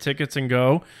get tickets and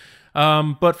go.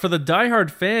 But for the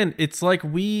diehard fan, it's like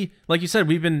like you said,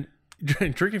 we've been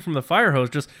drinking from the fire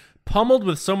hose, just pummeled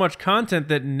with so much content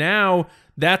that now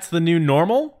that's the new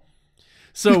normal.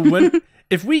 So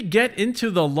if we get into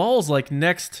the lulls like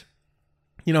next,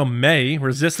 May,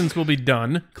 Resistance will be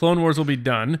done, Clone Wars will be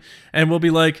done, and we'll be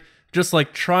like just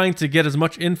like trying to get as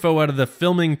much info out of the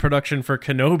filming production for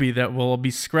Kenobi that we'll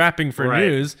be scrapping for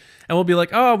news, and we'll be like,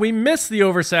 oh, we missed the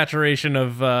oversaturation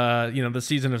of the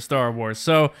season of Star Wars.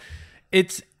 So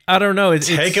I don't know.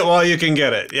 Take it while you can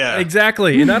get it. Yeah,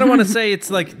 exactly. And I don't want to say it's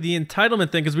like the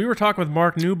entitlement thing, because we were talking with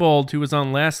Mark Newbold, who was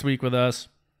on last week with us,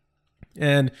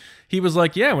 and he was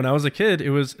like, yeah, when I was a kid, it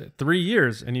was 3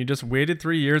 years, and you just waited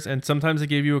 3 years, and sometimes they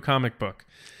gave you a comic book.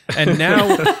 And now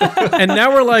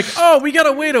we're like, oh, we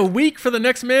gotta wait a week for the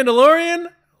next Mandalorian.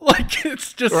 Like,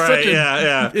 it's just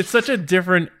it's such a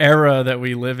different era that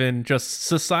we live in. Just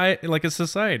society, like a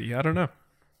society. I don't know.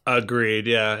 Agreed.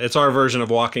 Yeah, it's our version of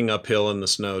walking uphill in the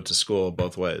snow to school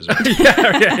both ways. Right?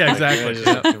 yeah, exactly.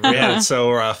 It's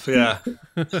so rough. Yeah.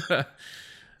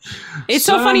 It's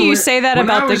so funny you say that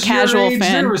about the casual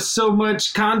fan. There was so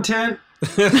much content.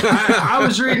 I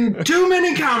was reading too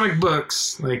many comic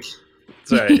books. Like.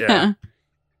 Right, yeah.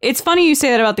 It's funny you say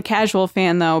that about the casual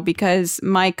fan, though, because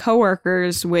my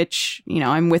coworkers, which,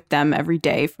 I'm with them every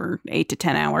day for 8 to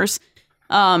 10 hours.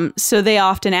 So they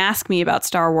often ask me about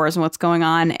Star Wars and what's going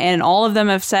on. And all of them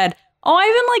have said, oh, I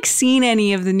haven't seen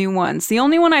any of the new ones. The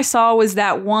only one I saw was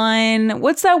that one.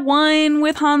 What's that one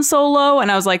with Han Solo?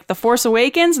 And I was like, The Force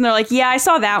Awakens. And they're like, yeah, I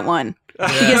saw that one.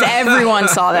 Because everyone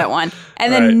saw that one.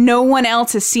 And then no one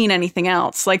else has seen anything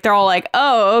else. Like, they're all like,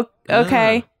 oh,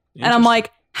 okay. And I'm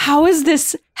like, how is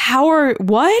this? How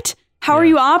are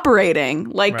you operating?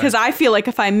 Like, because I feel like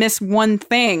if I miss one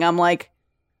thing, I'm like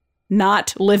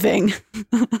not living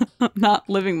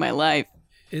my life.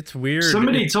 It's weird.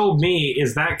 Somebody told me,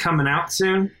 is that coming out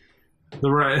soon?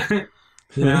 I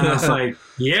was like,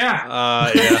 yeah.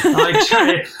 I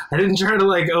didn't try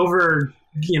to over,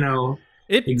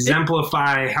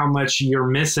 exemplify how much you're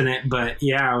missing it. But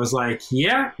yeah, I was like,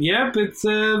 yep, it's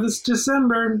this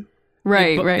December.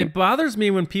 Right. It bothers me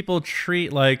when people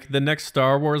treat the next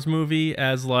Star Wars movie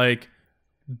as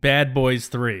Bad Boys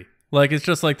 3. Like, it's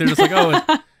just they're just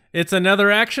oh, it's another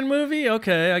action movie?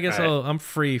 Okay, I guess I'm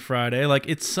free Friday. Like,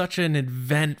 it's such an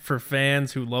event for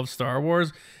fans who love Star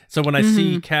Wars. So when I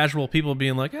see casual people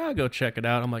being like, oh, go check it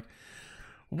out, I'm like,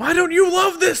 why don't you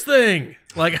love this thing?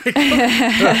 Like,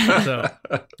 so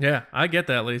yeah, I get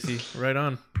that, Lacey. Right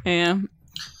on. Yeah.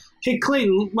 Hey,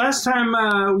 Clayton, last time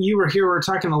you were here, we were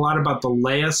talking a lot about the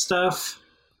Leia stuff.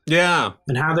 Yeah.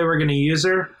 And how they were going to use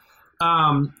her.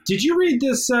 Did you read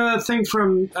this thing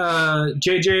from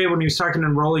JJ when he was talking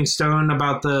in Rolling Stone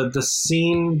about the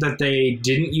scene that they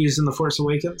didn't use in The Force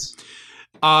Awakens?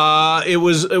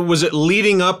 Was it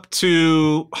leading up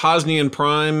to Hosnian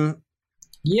Prime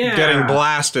getting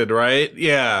blasted, right?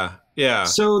 Yeah.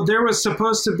 So there was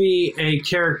supposed to be a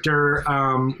character,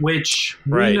 which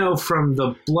we know from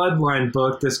the Bloodline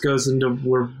book. This goes into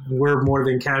we're more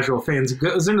than casual fans. It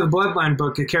goes into the Bloodline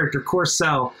book. A character,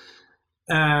 Corcell,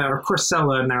 or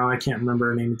Corcella. Now I can't remember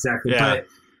her name exactly, but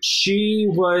she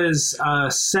was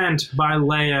sent by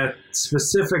Leia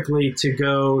specifically to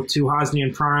go to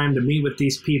Hosnian Prime to meet with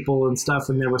these people and stuff.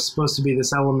 And there was supposed to be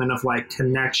this element of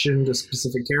connection to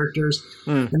specific characters.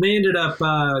 And they ended up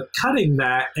cutting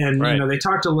that. And, they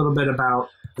talked a little bit about,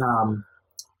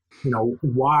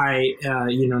 why,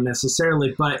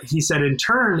 necessarily. But he said in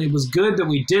turn, it was good that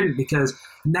we didn't, because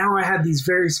now I had these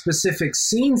very specific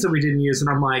scenes that we didn't use. And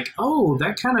I'm like, oh,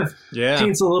 that kind of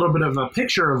paints a little bit of a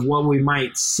picture of what we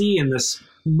might see in this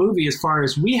movie, as far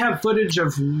as we have footage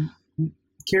of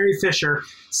Carrie Fisher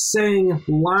saying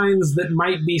lines that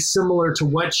might be similar to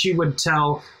what she would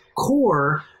tell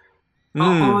Core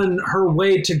on her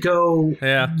way to go,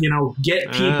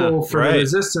 get people for the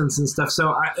Resistance and stuff.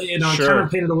 So, it kind of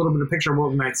painted a little bit of picture of what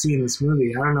we might see in this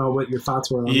movie. I don't know what your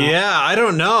thoughts were on that. Yeah, I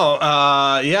don't know.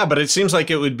 But it seems like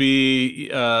it would be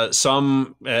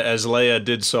some, as Leia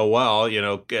did so well,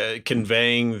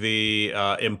 conveying the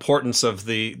importance of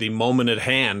the moment at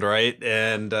hand, right?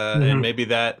 And and maybe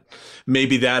that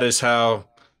is how.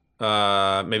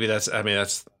 Maybe that's. I mean,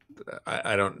 that's.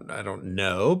 I don't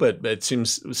know, but it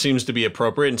seems to be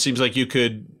appropriate, and seems like you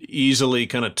could easily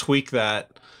kind of tweak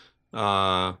that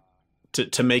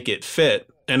to make it fit.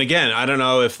 And again, I don't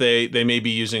know if they may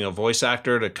be using a voice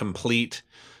actor to complete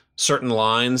certain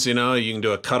lines. You can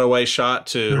do a cutaway shot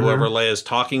to whoever Leia's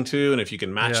talking to, and if you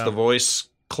can match the voice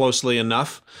closely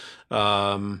enough,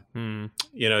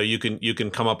 You know, you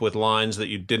can come up with lines that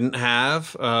you didn't have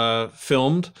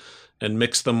filmed and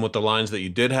mix them with the lines that you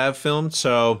did have filmed.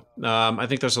 So I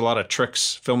think there's a lot of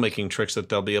tricks, filmmaking tricks, that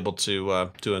they'll be able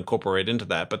to incorporate into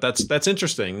that. But that's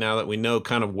interesting now that we know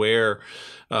kind of where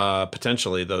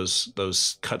potentially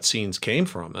those cut scenes came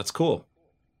from. That's cool.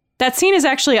 That scene is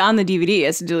actually on the DVD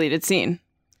as a deleted scene.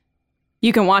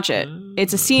 You can watch it.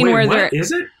 It's a scene where what? they're...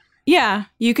 Is it? Yeah,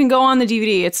 you can go on the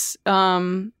DVD. It's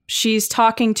she's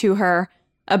talking to her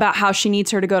about how she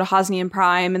needs her to go to Hosnian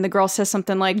Prime, and the girl says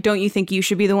something like, "Don't you think you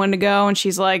should be the one to go?" And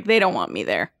she's like, "They don't want me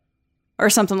there," or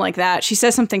something like that. She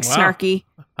says something snarky.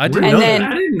 I didn't know that.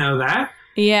 I didn't know that.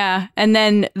 Yeah, and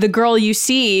then the girl you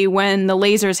see when the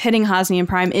laser's hitting Hosnian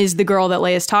Prime is the girl that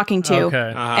Leia's talking to.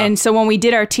 Okay. And so when we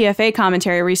did our TFA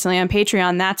commentary recently on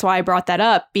Patreon, that's why I brought that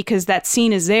up, because that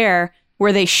scene is there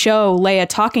where they show Leia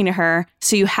talking to her,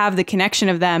 so you have the connection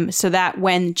of them, so that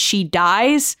when she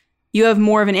dies, you have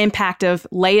more of an impact of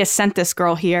Leia sent this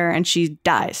girl here and she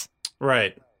dies.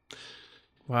 Right.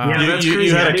 Wow. Yeah, that's crazy.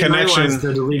 You had I a didn't connection. realize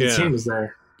the deleted scene was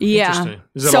there. Yeah. Interesting.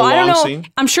 Is it So a I don't long know. scene?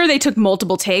 I'm sure they took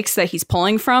multiple takes that he's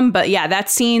pulling from, but yeah, that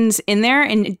scene's in there.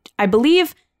 And I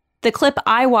believe the clip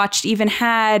I watched even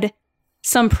had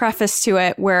some preface to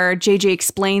it where JJ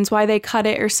explains why they cut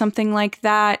it or something like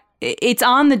that. It's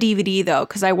on the DVD though,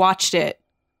 because I watched it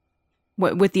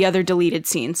with the other deleted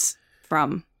scenes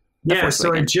from The Force So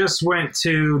I Awakens. just went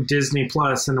to Disney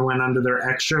Plus and went under their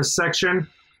extras section.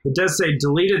 It does say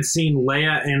deleted scene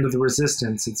Leia and the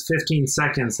Resistance. It's 15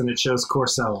 seconds and it shows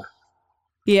Corsella.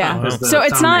 Yeah. as the So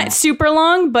it's thumbnail. not super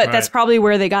long, but that's Right. probably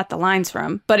where they got the lines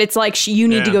from. But it's like, you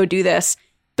need to Yeah. go do this.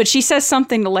 But she says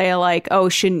something to Leia like, "Oh,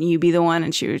 shouldn't you be the one?"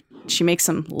 And she makes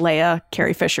some Leia,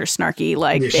 Carrie Fisher snarky,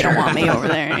 like, Yeah, "They don't sure. want me over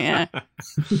there." Yeah.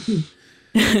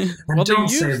 And Well, they don't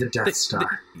say used- the Death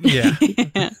Star. Yeah.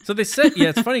 So they said, yeah,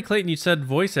 it's funny, Clayton, you said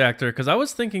voice actor, because I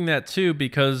was thinking that too,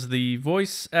 because the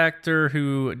voice actor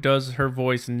who does her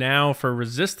voice now for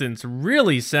Resistance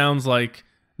really sounds like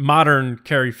modern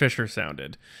Carrie Fisher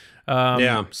sounded.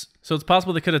 Yeah. So it's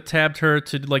possible they could have tabbed her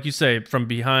to, like you say, from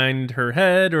behind her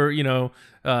head, or, you know,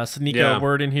 sneak Yeah. a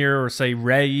word in here, or say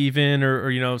Ray even, or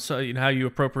you know, so, you know, how you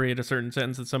appropriate a certain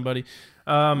sentence at somebody.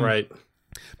 Right.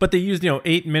 But they used,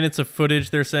 8 minutes of footage,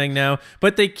 they're saying now.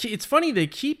 But it's funny, they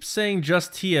keep saying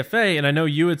just TFA, and I know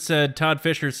you had said, Todd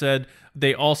Fisher said,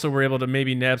 they also were able to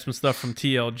maybe nab some stuff from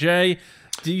TLJ.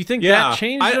 Do you think that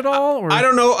changed at all? Or? I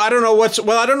don't know. I don't know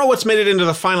what's made it into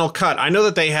the final cut. I know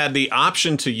that they had the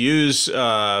option to use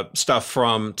stuff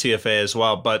from TFA as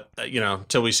well, but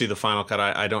until we see the final cut,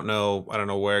 I don't know. I don't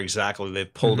know where exactly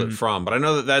they've pulled it from. But I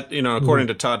know that according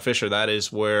to Todd Fisher, that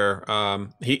is where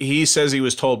he says he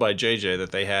was told by JJ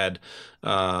that they had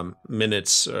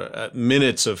minutes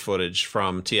of footage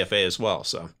from TFA as well.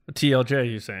 So TLJ,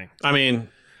 you saying? I mean,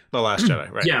 The Last Jedi,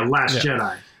 right? Yeah, Last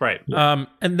Jedi. Right.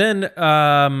 And then,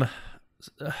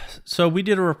 so we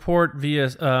did a report via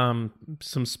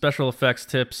some special effects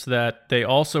tips that they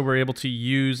also were able to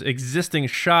use existing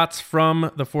shots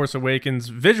from The Force Awakens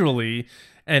visually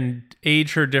and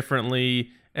age her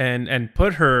differently and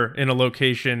put her in a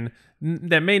location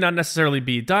that may not necessarily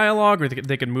be dialogue, or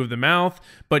they could move the mouth,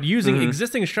 but using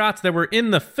existing shots that were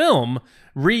in the film,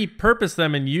 repurpose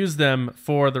them and use them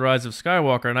for The Rise of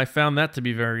Skywalker. And I found that to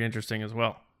be very interesting as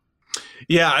well.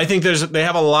 Yeah, I think they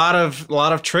have a lot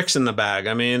of tricks in the bag.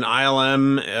 I mean,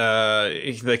 ILM,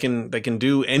 they can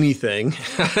do anything,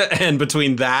 and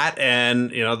between that and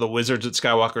the Wizards at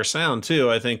Skywalker Sound too,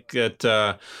 I think that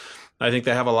they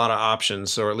have a lot of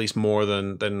options, or at least more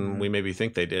than we maybe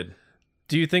think they did.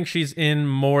 Do you think she's in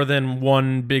more than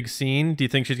one big scene? Do you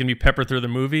think she's gonna be peppered through the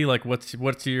movie? Like, what's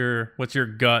your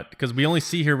gut? Because we only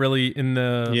see her really in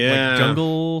the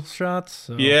jungle shots.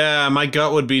 So. Yeah, my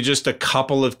gut would be just a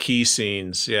couple of key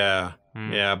scenes. Yeah,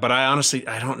 yeah. But I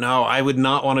don't know. I would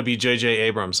not want to be J.J.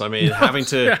 Abrams. I mean, having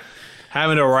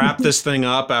to wrap this thing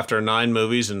up after 9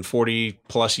 movies and 40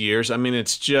 plus years. I mean,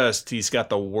 it's just, he's got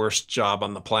the worst job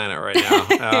on the planet right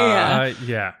now.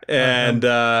 Yeah. And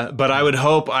but I would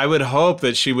hope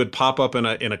that she would pop up in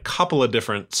a couple of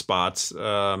different spots,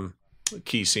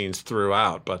 key scenes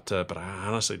throughout. But I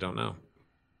honestly don't know.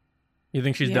 You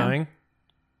think she's dying?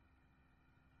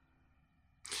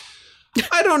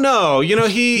 I don't know.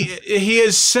 He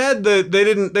has said that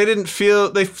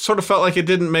they sort of felt like it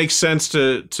didn't make sense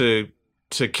to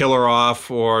kill her off,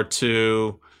 or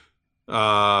to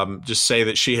just say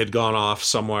that she had gone off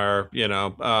somewhere,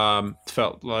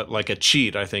 felt like a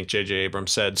cheat, I think J.J.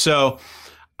 Abrams said. So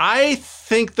I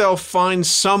think they'll find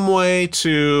some way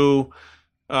to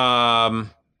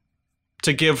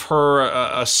give her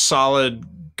a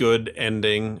solid good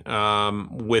ending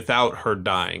without her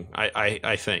dying.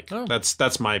 I think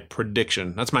that's my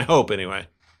prediction. That's my hope anyway.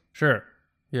 Sure.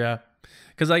 Yeah.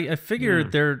 Because I figure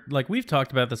they're like, we've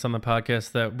talked about this on the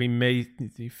podcast, that we may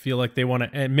feel like they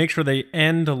want to make sure they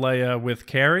end Leia with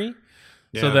Carrie,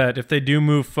 so that if they do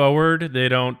move forward, they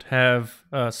don't have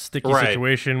a sticky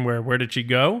situation where did she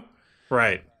go?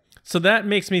 Right. So that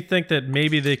makes me think that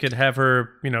maybe they could have her,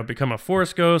 become a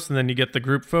Force ghost, and then you get the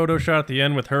group photo shot at the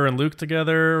end with her and Luke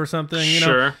together or something.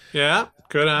 Sure. Yeah.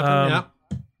 Could happen. Yeah.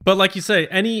 But like you say,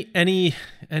 any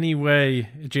way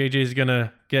JJ's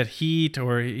gonna get heat,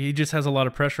 or he just has a lot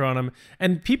of pressure on him.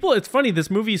 And people, it's funny,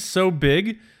 this movie's so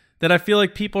big that I feel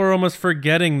like people are almost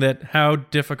forgetting that how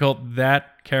difficult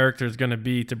that character is gonna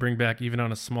be to bring back, even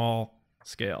on a small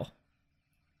scale.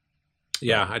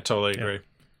 Yeah, I totally agree.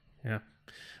 Yeah.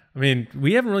 I mean,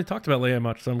 we haven't really talked about Leia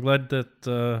much, so I'm glad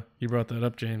that you brought that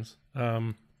up, James.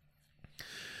 But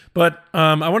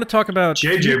I want to talk about...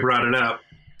 JJ brought it up.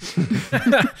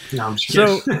 No, I'm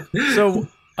just kidding. So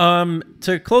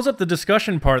to close up the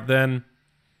discussion part then,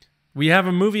 we have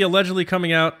a movie reportedly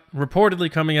coming out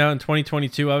in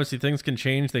 2022. Obviously, things can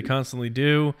change. They constantly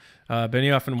do.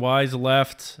 Benioff and Wise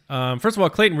left. First of all,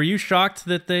 Clayton, were you shocked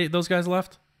that those guys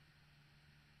left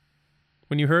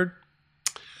when you heard?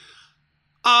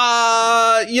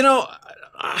 I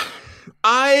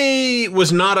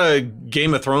was not a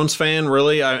Game of Thrones fan,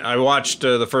 really. I watched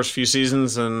the first few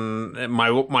seasons, and my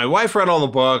wife read all the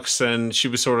books, and she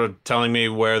was sort of telling me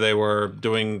where they were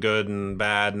doing good and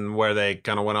bad, and where they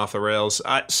kind of went off the rails.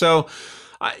 I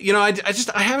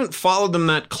haven't followed them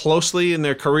that closely in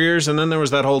their careers, and then there was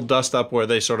that whole dust up where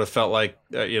they sort of felt like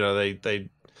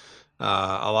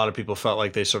a lot of people felt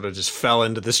like they sort of just fell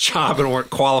into this job and weren't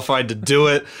qualified to do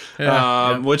it,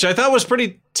 which I thought was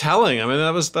pretty telling. I mean,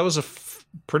 that was a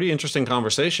pretty interesting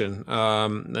conversation,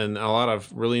 and a lot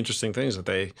of really interesting things that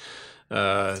they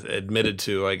admitted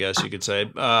to, I guess you could say.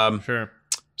 Sure.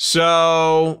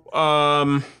 So,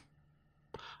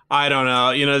 I don't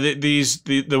know.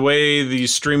 The way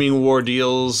these streaming war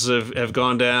deals have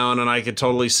gone down, and I could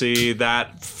totally see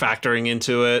that factoring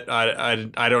into it.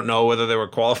 I don't know whether they were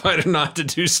qualified or not to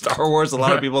do Star Wars. A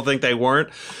lot of people think they weren't.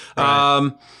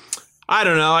 Right. I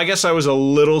don't know. I guess I was a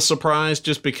little surprised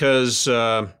just because,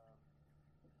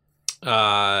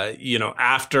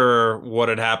 after what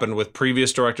had happened with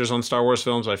previous directors on Star Wars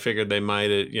films, I figured they might,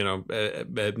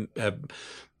 have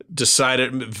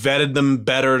vetted them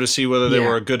better to see whether they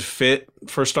were a good fit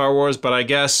for Star Wars. But I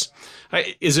guess,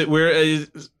 we're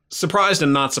surprised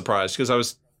and not surprised, because I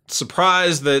was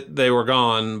surprised that they were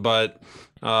gone, but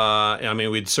I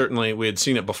mean, we had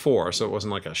seen it before, so it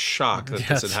wasn't like a shock that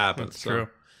this had happened. That's true.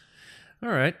 All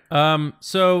right.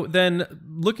 So then,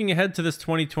 looking ahead to this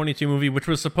 2022 movie, which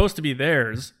was supposed to be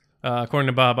theirs, according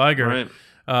to Bob Iger,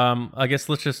 I guess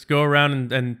let's just go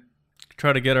around and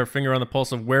try to get our finger on the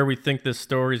pulse of where we think this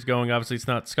story is going. Obviously, it's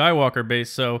not Skywalker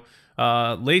based. So,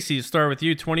 Lacey, start with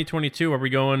you. 2022. Are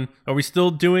we still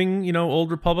doing,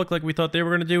 Old Republic like we thought they were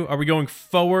going to do? Are we going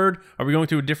forward? Are we going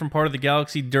to a different part of the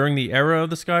galaxy during the era of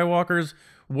the Skywalkers?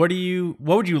 What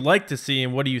would you like to see,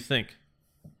 and what do you think?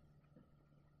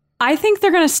 I think they're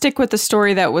going to stick with the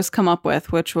story that was come up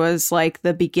with, which was like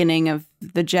the beginning of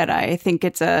the Jedi. I think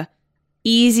it's a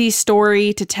easy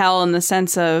story to tell in the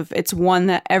sense of it's one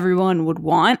that everyone would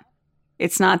want.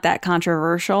 It's not that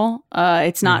controversial.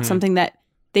 It's not something that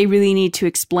they really need to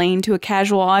explain to a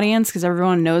casual audience, because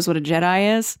everyone knows what a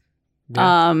Jedi is.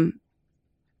 Yeah.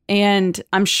 And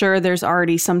I'm sure there's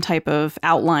already some type of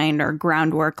outline or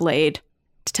groundwork laid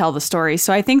to tell the story.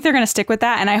 So I think they're going to stick with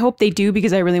that. And I hope they do,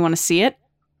 because I really want to see it.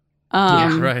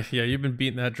 Yeah, right. Yeah, you've been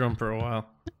beating that drum for a while.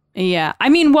 Yeah. I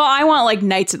mean, well, I want like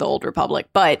Knights of the Old Republic,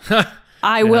 but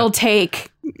I will take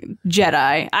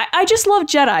Jedi. I just love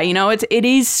Jedi. It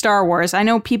is Star Wars. I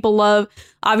know people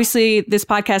obviously this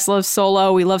podcast loves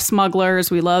Solo. We love smugglers.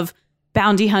 We love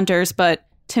bounty hunters. But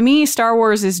to me, Star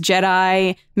Wars is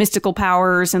Jedi, mystical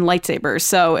powers, and lightsabers.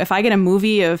 So if I get a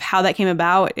movie of how that came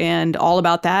about and all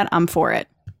about that, I'm for it.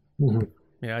 Mm-hmm.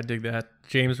 Yeah, I dig that.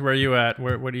 James, where are you at?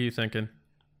 What are you thinking?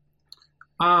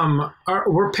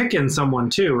 We're picking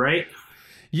someone too, right?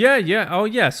 Yeah. Oh,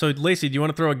 yeah. So, Lacey, do you want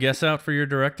to throw a guess out for your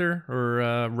director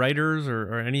or writers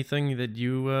or anything that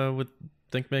you would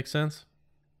think makes sense?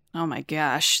 Oh, my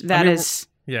gosh.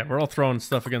 Yeah, we're all throwing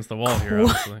stuff against the wall here,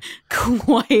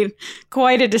 obviously.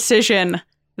 Quite a decision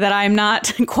that I'm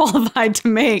not qualified to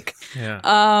make. Yeah.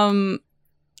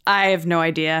 I have no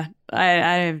idea. I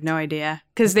have no idea.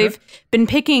 Because they've been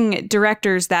picking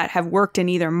directors that have worked in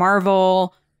either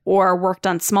Marvel or worked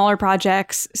on smaller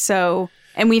projects. So,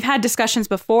 and we've had discussions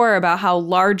before about how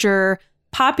larger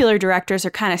popular directors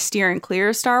are kind of steering clear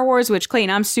of Star Wars, which, Clayton,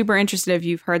 I'm super interested if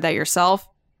you've heard that yourself,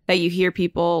 that you hear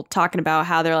people talking about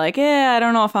how they're like, I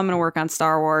don't know if I'm going to work on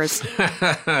Star Wars.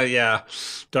 Yeah.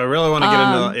 Do I really want to get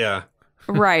into that? Yeah.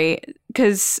 Right.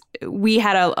 Because we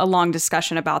had a long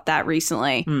discussion about that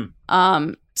recently.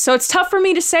 So it's tough for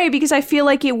me to say because I feel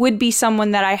like it would be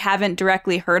someone that I haven't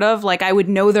directly heard of. Like I would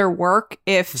know their work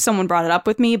if someone brought it up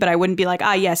with me, but I wouldn't be like,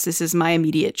 yes, this is my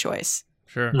immediate choice.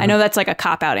 Sure. I know that's like a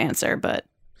cop-out answer, but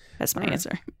that's my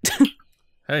answer.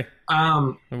 Hey,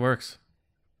 it works.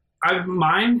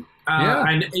 Mine.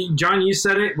 John, you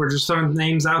said it. We're just throwing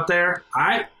names out there.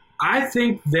 I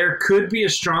think there could be a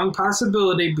strong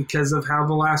possibility because of how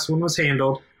the last one was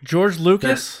handled. George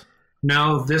Lucas?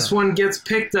 No, this one gets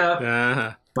picked up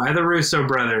by the Russo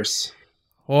brothers.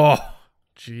 Oh,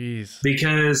 jeez.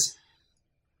 Because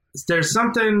there's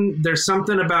something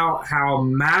about how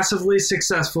massively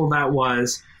successful that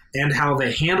was and how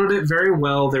they handled it very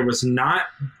well. There was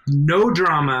no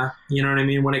drama, you know what I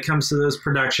mean, when it comes to those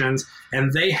productions.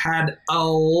 And they had a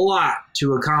lot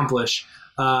to accomplish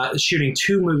shooting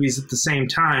 2 movies at the same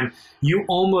time. You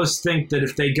almost think that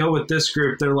if they go with this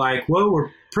group, they're like, well,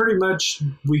 we're pretty much,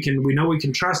 we know we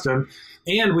can trust them.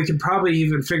 And we can probably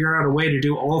even figure out a way to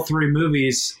do all 3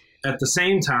 movies at the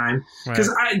same time. Because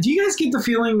do you guys get the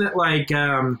feeling that like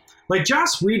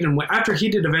Joss Whedon, after he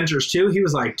did Avengers 2, he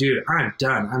was like, dude, I'm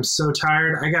done. I'm so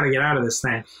tired. I got to get out of this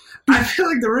thing. I feel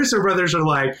like the Russo brothers are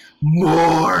like,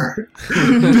 more,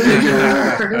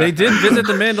 bigger. They did visit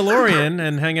the Mandalorian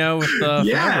and hang out with the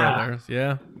brothers.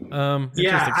 Yeah.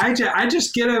 I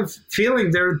just get a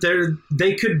feeling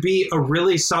they could be a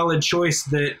really solid choice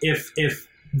that if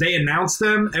they announce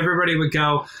them, everybody would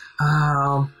go,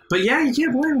 but yeah, you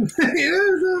can't blame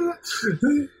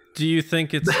them. Do you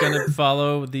think it's going to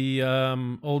follow the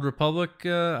Old Republic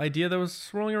idea that was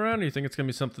rolling around? Or do you think it's going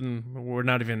to be something we're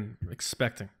not even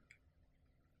expecting?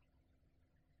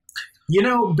 You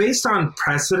know, based on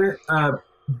precedent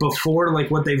before,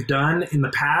 like what they've done in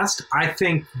the past, I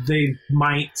think they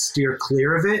might steer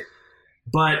clear of it.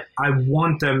 But I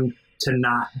want them to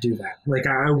not do that. Like,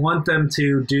 I want them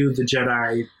to do the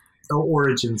Jedi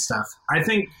origin stuff. I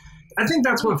think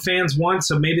that's what fans want,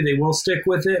 so maybe they will stick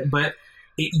with it. But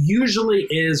it usually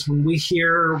is when we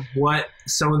hear what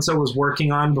so-and-so was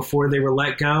working on before they were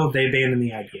let go, they abandon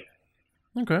the idea.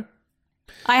 Okay.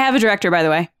 I have a director, by the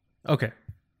way. Okay.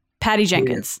 Patty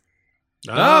Jenkins.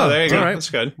 Oh, there you go. Right. That's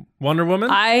good. Wonder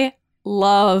Woman? I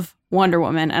love Wonder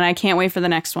Woman, and I can't wait for the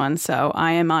next one, so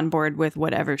I am on board with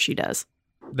whatever she does.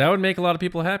 That would make a lot of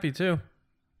people happy, too.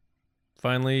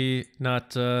 Finally,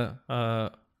 not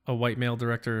a white male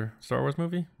director Star Wars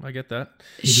movie. I get that.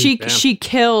 She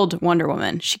killed Wonder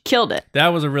Woman. She killed it. That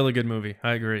was a really good movie.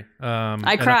 I agree.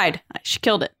 I cried. She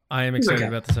killed it. I am excited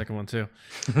about the second one, too.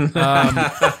 It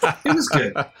was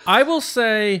good. I will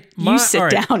say... You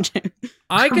sit down, Jim.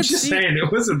 I'm just saying,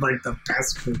 it wasn't like the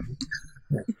best movie.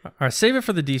 All right, save it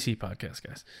for the DC podcast,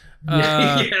 guys.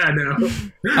 I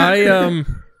know.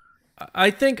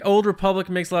 I think Old Republic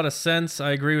makes a lot of sense.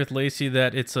 I agree with Lacey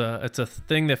that it's a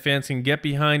thing that fans can get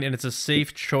behind, and it's a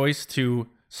safe choice to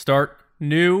start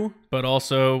new, but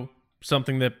also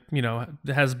something that, you know,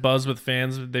 has buzz with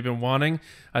fans that they've been wanting.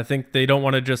 I think they don't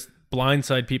want to just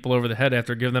blindside people over the head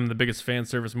after giving them the biggest fan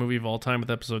service movie of all time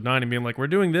with Episode 9 and being like, we're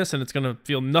doing this and it's going to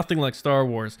feel nothing like Star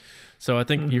Wars. So I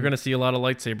think you're going to see a lot of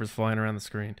lightsabers flying around the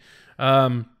screen.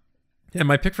 And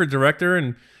my pick for director,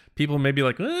 and people may be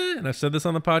like, and I've said this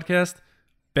on the podcast,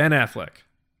 Ben Affleck.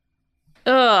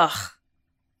 Ugh.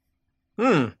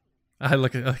 I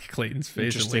look at Clayton's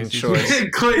face. Interesting choice.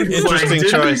 Clayton's Interesting didn't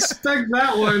choice. expect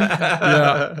that one.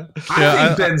 Yeah. I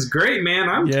think Ben's great, man.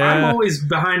 I'm always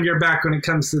behind your back when it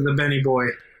comes to the Benny boy.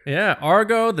 Yeah,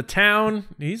 Argo, The Town.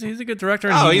 He's a good director.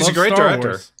 And he's a great Star director.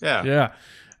 Wars. Yeah.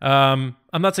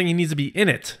 I'm not saying he needs to be in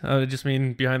it. I just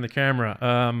mean behind the camera.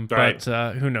 Right.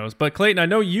 But who knows? But Clayton, I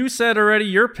know you said already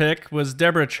your pick was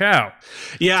Deborah Chow.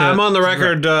 Yeah, I'm on the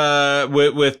record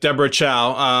with Deborah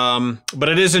Chow. But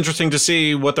it is interesting to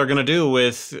see what they're going to do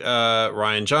with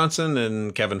Rian Johnson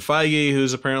and Kevin Feige,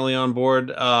 who's apparently on board.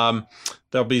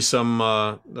 There'll be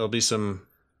some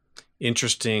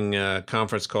interesting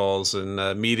conference calls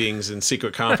and meetings and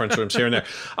secret conference rooms here and there.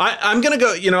 I'm going to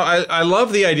go, I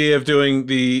love the idea of doing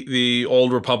the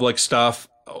Old Republic stuff,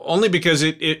 only because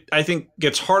it I think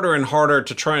gets harder and harder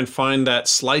to try and find that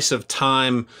slice of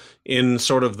time in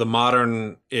sort of the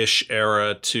modern-ish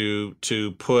era to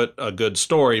put a good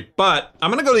story. But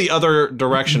I'm going to go the other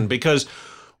direction because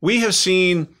we have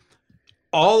seen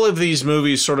all of these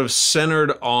movies sort of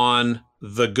centered on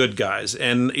the good guys,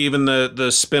 and even the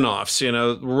spin-offs,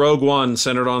 Rogue One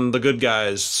centered on the good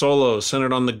guys, Solo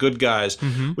centered on the good guys.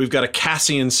 We've got a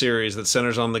Cassian series that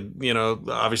centers on the,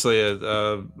 obviously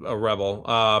a rebel,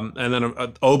 and then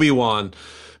a Obi-Wan.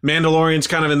 Mandalorian's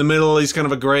kind of in the middle. He's kind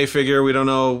of a gray figure. We don't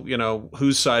know,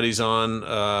 whose side he's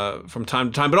on from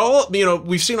time to time. But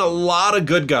we've seen a lot of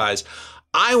good guys.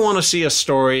 I want to see a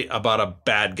story about a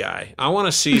bad guy. I want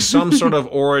to see some sort of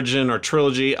origin or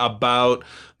trilogy about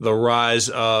the rise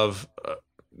of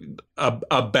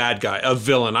a bad guy, a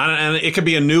villain. And it could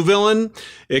be a new villain.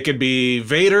 It could be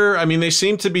Vader. I mean, they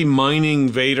seem to be mining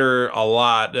Vader a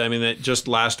lot. I mean, just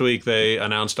last week they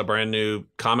announced a brand new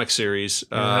comic series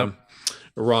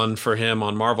run for him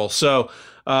on Marvel. So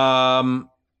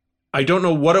I don't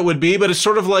know what it would be, but it's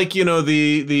sort of like,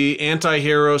 the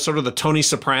anti-hero, sort of the Tony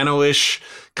Soprano-ish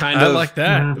kind of like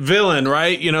that. Villain,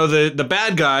 right? The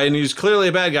bad guy, and he's clearly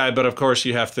a bad guy, but of course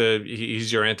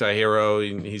he's your anti-hero,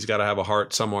 and he's got to have a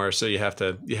heart somewhere, so you have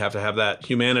to have that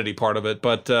humanity part of it.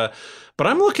 But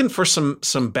I'm looking for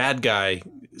some bad guy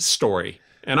story,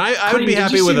 and I would be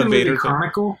happy with a Vader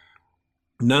Chronicle.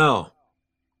 No,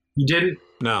 you didn't.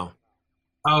 No.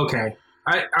 Okay.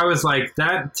 I was like,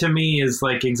 that to me is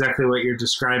like exactly what you're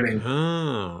describing.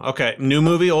 Oh, okay. New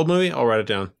movie, old movie? I'll write it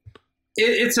down.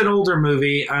 It's an older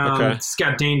movie. Okay. It's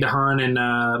got Dane DeHaan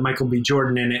and Michael B.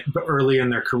 Jordan in it, but early in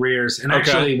their careers. And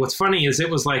actually, what's funny is it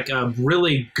was like a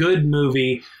really good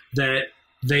movie that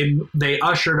they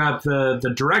ushered up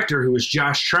the director, who was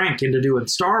Josh Trank, into doing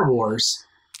Star Wars.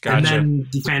 Gotcha. And then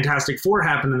the Fantastic Four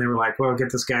happened, and they were like, well,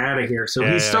 get this guy out of here. So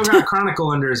he's still got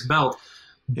Chronicle under his belt.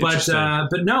 But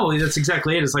no, that's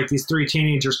exactly it. It's like these three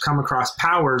teenagers come across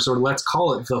powers, or let's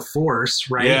call it the Force,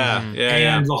 right?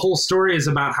 And the whole story is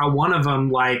about how one of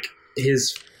them, like,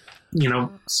 his,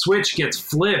 switch gets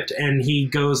flipped, and he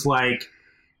goes like,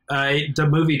 the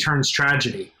movie turns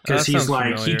tragedy because he's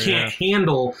like, he can't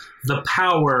handle the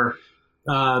power,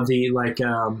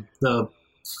 the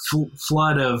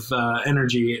flood of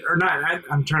energy, or not.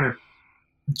 I'm trying to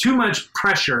too much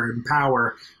pressure and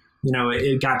power.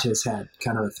 It got to his head,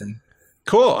 kind of a thing.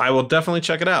 Cool. I will definitely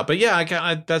check it out. But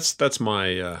yeah, that's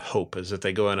my hope, is that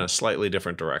they go in a slightly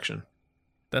different direction.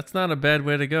 That's not a bad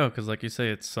way to go, because like you say,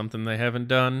 it's something they haven't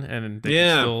done, and they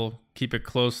can still keep it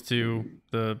close to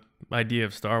the idea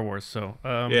of Star Wars. So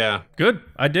good.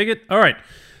 I dig it. All right.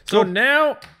 So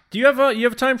now, do you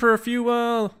have time for a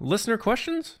few listener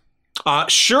questions?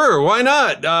 Sure, why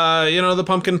not? The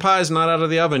pumpkin pie's not out of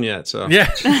the oven yet, so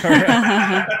yeah,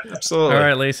 absolutely. All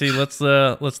right, Lacey, let's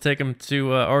take them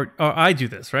to or I do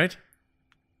this, right?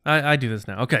 I do this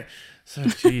now. Okay, so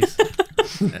jeez,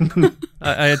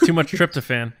 I had too much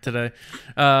tryptophan today.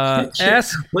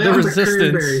 Ask the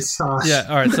Resistance. Yeah,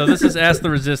 all right. So this is Ask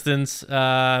the Resistance.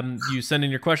 You send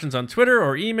in your questions on Twitter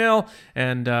or email,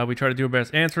 and we try to do our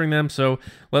best answering them. So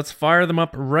let's fire them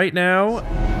up right now.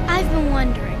 I've been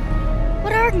wondering,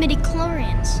 what are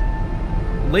midichlorians?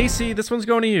 Lacey, this one's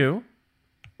going to you.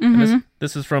 Mm-hmm.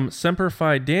 This is from Semper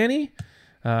Fi Danny,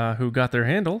 who got their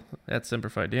handle at Semper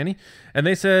Fi Danny. And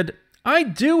they said, I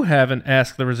do have an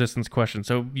Ask the Resistance question.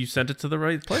 So you sent it to the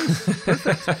right place.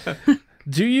 Perfect.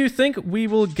 Do you think we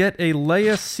will get a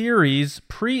Leia series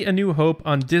pre A New Hope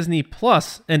on Disney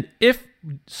Plus? And if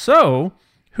so,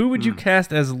 who would you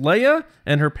cast as Leia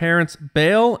and her parents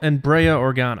Bail and Brea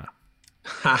Organa?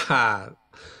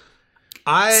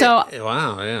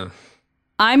 Wow, yeah.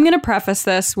 I'm going to preface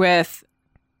this with,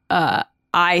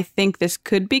 I think this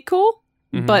could be cool,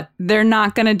 but they're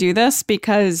not going to do this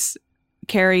because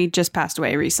Carrie just passed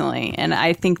away recently. And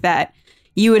I think that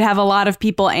you would have a lot of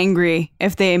people angry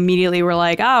if they immediately were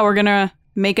like, we're going to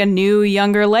make a new,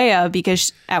 younger Leia,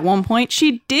 because at one point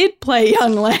she did play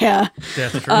young Leia.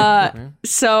 That's true.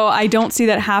 So I don't see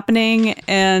that happening.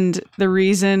 And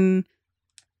reasoning,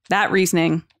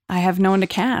 I have no one to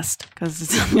cast because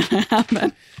it's not going to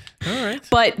happen. All right.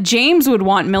 But James would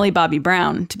want Millie Bobby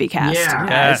Brown to be cast.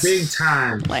 Yeah, big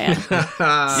time.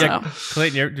 Yeah,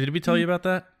 Clayton, did we tell you about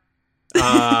that?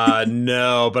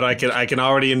 No, but I can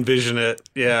already envision it.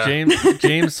 Yeah.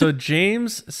 James. So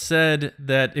James said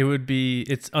that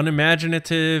it's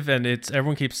unimaginative, and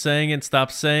everyone keeps saying it,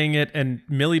 stops saying it, and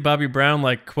Millie Bobby Brown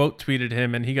quote tweeted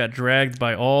him, and he got dragged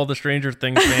by all the Stranger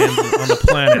Things fans on the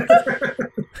planet.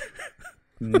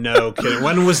 No kidding.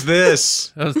 When was this?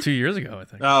 That was 2 years ago, I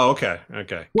think. Oh, okay.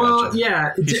 Gotcha. Well,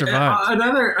 yeah. He survived.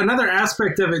 Another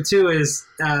aspect of it too is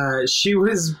she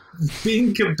was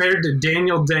being compared to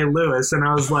Daniel Day-Lewis, and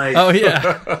I was like, oh yeah.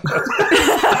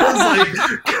 I was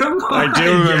like, come on. I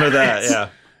do remember that. Yeah.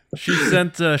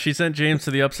 She sent James to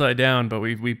the Upside Down, but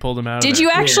we pulled him out. Did you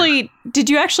actually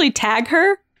tag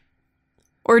her,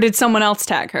 or did someone else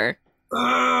tag her?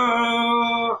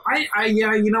 Yeah,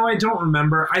 I don't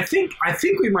remember. I think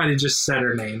we might have just said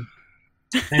her name.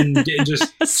 And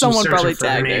just someone probably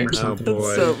tagged her. Oh boy.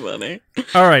 That's so funny.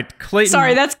 All right, Clayton.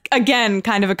 Sorry, that's again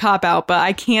kind of a cop out, but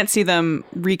I can't see them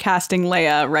recasting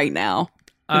Leia right now.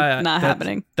 Not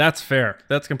happening. That's fair.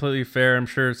 That's completely fair. I'm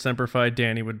sure Semper Fi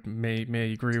Danny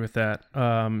may agree with that.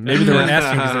 Maybe they were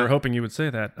asking because they were hoping you would say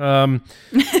that.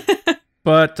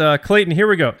 But Clayton, here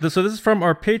we go. So this is from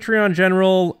our Patreon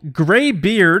general,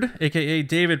 Graybeard, a.k.a.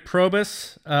 David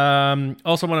Probus.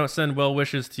 Also want to send well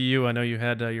wishes to you. I know you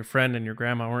had your friend and your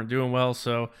grandma weren't doing well,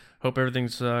 so hope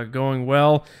everything's going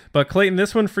well. But Clayton,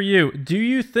 this one for you. Do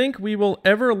you think we will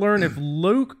ever learn if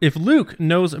Luke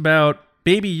knows about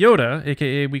Baby Yoda,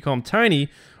 a.k.a. we call him Tiny,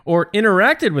 or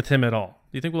interacted with him at all?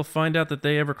 Do you think we'll find out that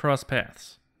they ever cross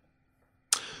paths?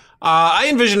 I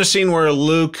envision a scene where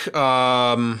Luke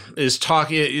is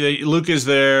talking. Luke is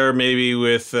there, maybe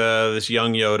with this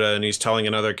young Yoda, and he's telling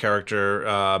another character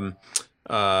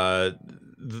the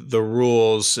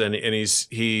rules, and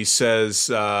he says,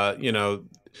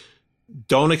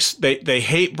 they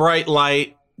hate bright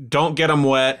light. Don't get them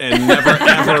wet, and never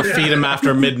ever feed them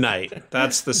after midnight.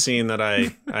 That's the scene that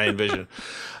I envision.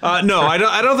 No, I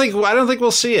don't think we'll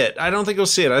see it. I don't think we'll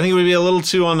see it. I think it would be a little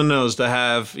too on the nose to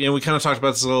have. We kind of talked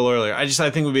about this a little earlier. I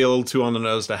think it would be a little too on the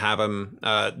nose to have him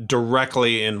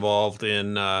directly involved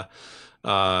in the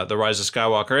Rise of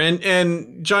Skywalker.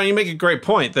 And John, you make a great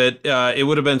point that it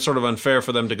would have been sort of unfair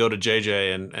for them to go to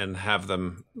JJ and have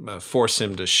them force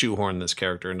him to shoehorn this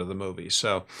character into the movie.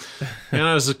 So,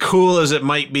 as cool as it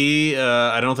might be,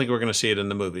 I don't think we're going to see it in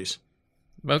the movies.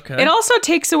 Okay. It also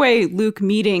takes away Luke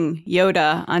meeting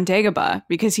Yoda on Dagobah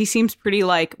because he seems pretty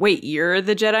like, wait, you're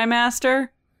the Jedi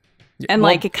Master? And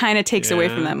it kind of takes away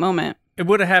from that moment. It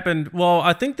would have happened. Well,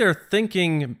 I think they're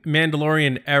thinking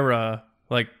Mandalorian era,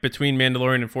 like between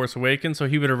Mandalorian and Force Awakens, so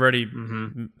he would have already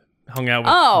hung out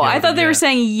with Yoda. I thought they were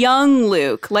saying young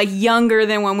Luke, like younger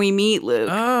than when we meet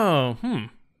Luke. Oh,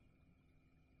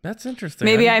 That's interesting.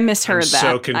 Maybe I misheard that.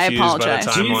 So confused I apologize.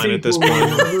 by the timeline at this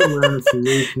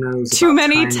point. Too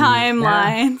many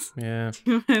timelines. Yeah.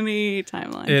 Too many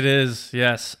timelines. It is,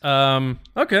 yes.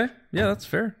 Okay. Yeah, that's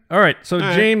fair. All right. So,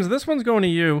 James, this one's going to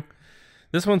you.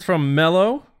 This one's from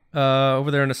Mello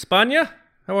over there in España.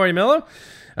 How are you, Mello?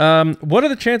 What are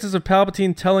the chances of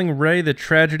Palpatine telling Rey the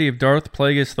tragedy of Darth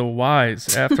Plagueis the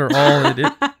Wise? After all,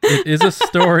 it is a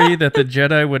story that the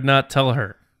Jedi would not tell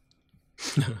her.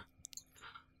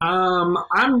 I'm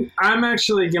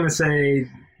actually gonna say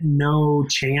no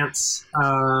chance.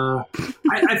 I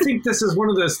think this is one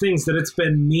of those things that it's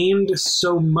been memed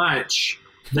so much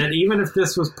that even if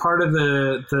this was part of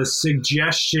the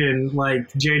suggestion,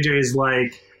 like JJ's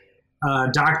like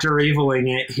Dr. Eviling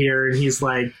it here, and he's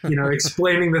like,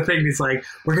 explaining the thing. He's like,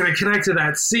 we're gonna connect to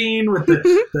that scene with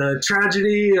the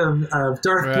tragedy of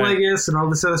Darth Plagueis and all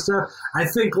this other stuff. I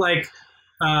think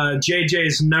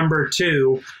JJ's number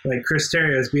 2, like Chris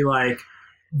Terriers, be like,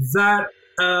 that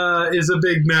is a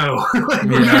big no.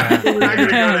 We're not going to go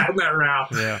down that route.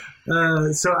 Yeah.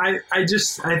 So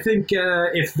I think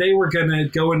if they were going to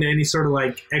go into any sort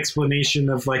of explanation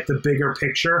of the bigger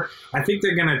picture, I think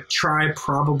they're going to try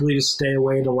probably to stay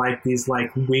away to these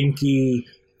winky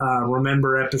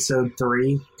remember episode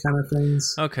 3 kind of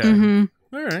things. Okay.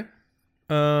 Mm-hmm. All right.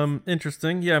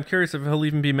 Interesting. Yeah, I'm curious if he'll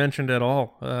even be mentioned at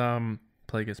all.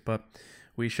 Plagueis, but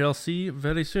we shall see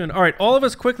very soon. All right, all of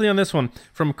us quickly on this one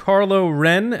from Carlo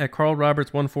Wren at Carl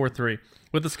Roberts 143.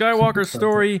 With the Skywalker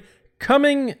story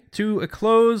coming to a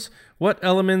close, what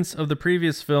elements of the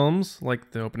previous films,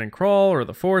 like the opening crawl or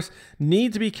the Force,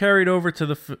 need to be carried over to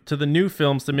the new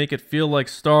films to make it feel like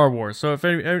Star Wars? So, if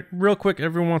real quick,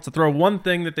 everyone wants to throw one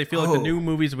thing that they feel like the new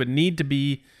movies would need to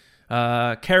be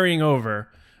carrying over.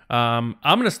 I'm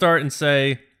going to start and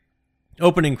say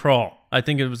opening crawl. I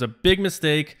think it was a big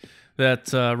mistake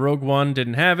that Rogue One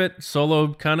didn't have it.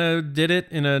 Solo kind of did it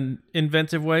in an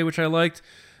inventive way, which I liked.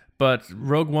 But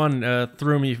Rogue One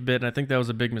threw me a bit, and I think that was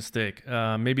a big mistake.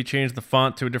 Maybe change the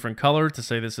font to a different color to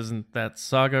say this isn't that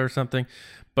saga or something.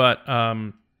 But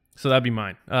so that'd be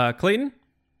mine. Clayton?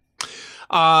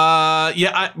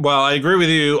 I agree with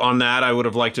you on that. I would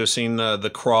have liked to have seen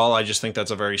the crawl. I just think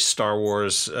that's a very Star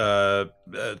Wars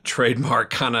trademark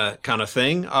kind of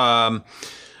thing.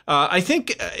 I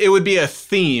think it would be a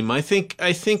theme. I think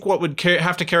what would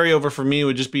have to carry over for me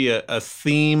would just be a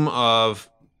theme of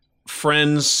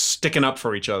friends sticking up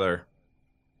for each other.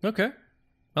 Okay,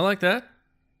 I like that.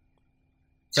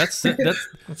 That's it.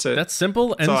 That's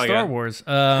simple and Star Wars.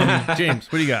 James,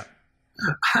 what do you got?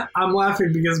 I'm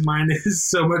laughing because mine is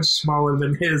so much smaller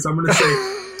than his. I'm going to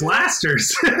say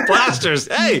blasters. Blasters.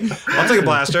 Hey, I'll take a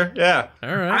blaster. Yeah.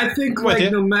 All right. I think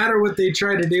like no matter what they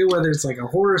try to do, whether it's like a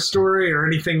horror story or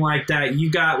anything like that, you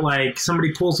got like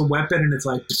somebody pulls a weapon and it's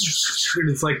like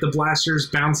the blasters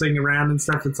bouncing around and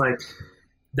stuff. It's like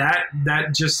that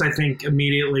just, I think,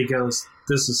 immediately goes,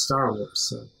 this is Star Wars.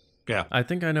 So yeah. I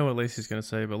think I know what Lacey's going to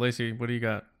say, but Lacey, what do you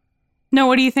got? No,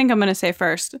 what do you think I'm going to say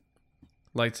first?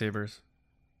 Lightsabers.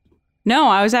 No,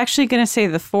 I was actually going to say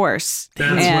the Force.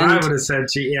 That's what I would have said.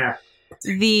 Yeah.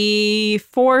 The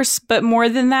Force, but more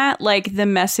than that, like the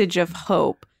message of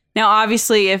hope. Now,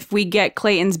 obviously, if we get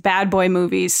Clayton's bad boy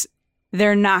movies,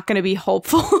 they're not going to be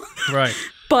hopeful. Right.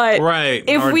 But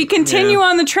if we continue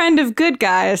on the trend of good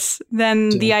guys, then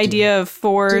the idea of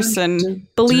Force and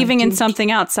believing in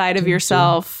something outside of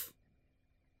yourself.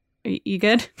 You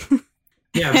good?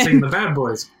 Yeah, I'm saying the bad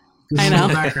boys. I know.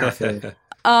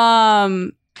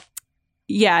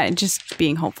 Yeah, just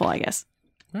being hopeful, I guess.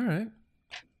 All right.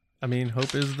 I mean,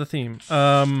 hope is the theme.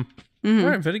 All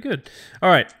right, very good. All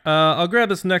right, I'll grab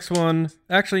this next one.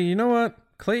 Actually, you know what?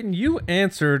 Clayton, you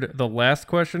answered the last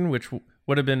question, which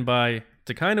would have been by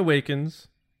Dekine Awakens.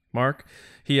 Mark,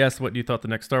 he asked what you thought the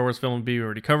next Star Wars film would be. We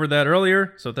already covered that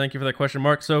earlier, so thank you for that question,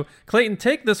 Mark. So, Clayton,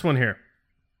 take this one here.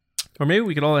 Or maybe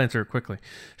we could all answer it quickly.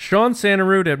 Sean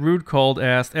Santarude at Rude Called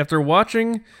asked, after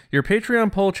watching your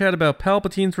Patreon poll chat about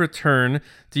Palpatine's return,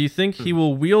 do you think he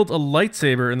will wield a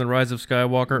lightsaber in The Rise of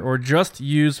Skywalker or just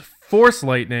use Force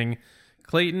lightning?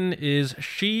 Clayton, is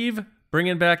Sheev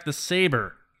bringing back the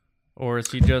saber, or is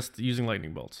he just using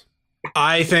lightning bolts?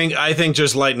 I think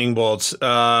just lightning bolts.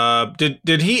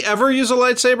 Did he ever use a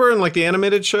lightsaber in like the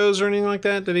animated shows or anything like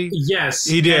that? Did he? Yes,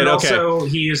 he did. And okay. Also,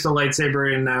 he used a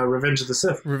lightsaber in Revenge of the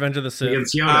Sith. Revenge of the Sith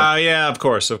against Yoda. Yeah, of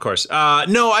course.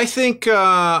 No, I think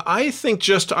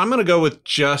just I'm gonna go with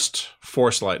just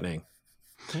Force lightning.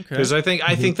 Okay. Because I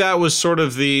think that was sort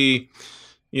of the,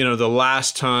 the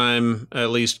last time, at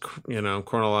least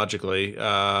chronologically,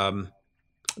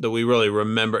 that we really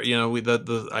remember,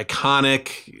 the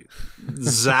iconic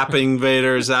zapping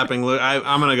Vader, zapping Luke.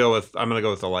 I'm gonna go with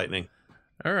the lightning.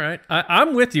 All right,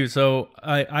 I'm with you. So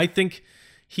I think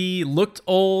he looked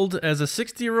old as a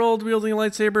 60-year-old wielding a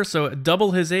lightsaber, so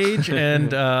double his age,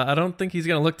 and I don't think he's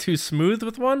gonna look too smooth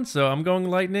with one. So I'm going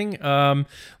lightning.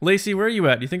 Lacey, where are you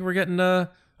at? Do you think we're getting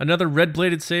another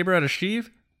red-bladed saber out of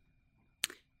Sheev?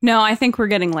 No, I think we're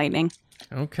getting lightning.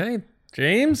 Okay,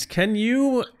 James, can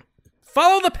you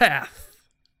follow the path?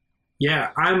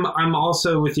 Yeah, I'm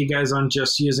also with you guys on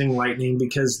just using lightning,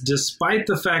 because despite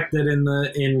the fact that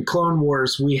in Clone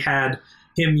Wars we had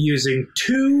him using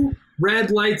 2 red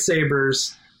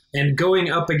lightsabers and going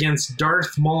up against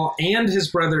Darth Maul and his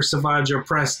brother Savage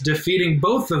Opress, defeating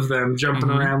both of them,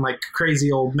 jumping around like a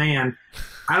crazy old man.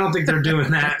 I don't think they're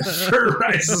doing that for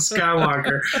Rise of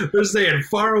Skywalker. They're staying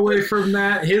far away from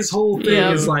that. His whole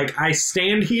thing is like, I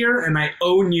stand here and I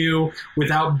own you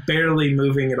without barely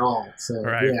moving at all. So,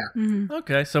 yeah.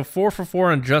 Okay, so 4 for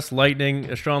 4 on just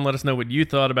lightning. Sean, let us know what you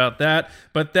thought about that.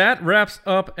 But that wraps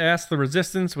up Ask the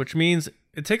Resistance, which means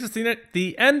it takes us to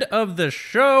the end of the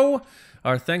show.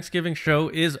 Our Thanksgiving show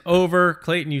is over.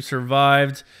 Clayton, you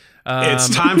survived. It's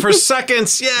time for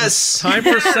seconds. Yes. Time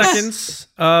for seconds.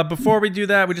 Before we do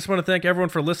that, we just want to thank everyone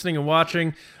for listening and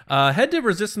watching. Head to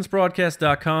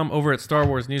resistancebroadcast.com over at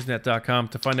starwarsnewsnet.com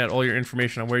to find out all your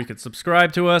information on where you can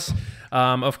subscribe to us.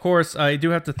 Of course, I do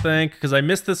have to thank, because I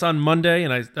missed this on Monday,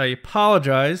 and I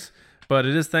apologize, but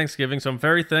it is Thanksgiving, so I'm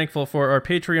very thankful for our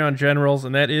Patreon generals,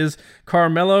 and that is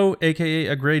Carmelo,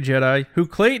 a.k.a. a Gray Jedi, who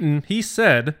Clayton, he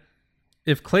said,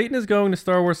 if Clayton is going to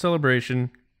Star Wars Celebration,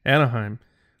 Anaheim,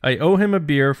 I owe him a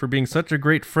beer for being such a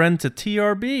great friend to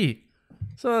TRB.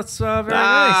 So that's very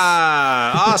nice.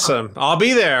 Awesome. I'll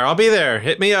be there.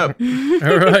 Hit me up.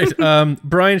 All right.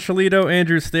 Brian Shalito,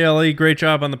 Andrew Staley, great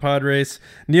job on the pod race.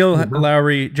 Neil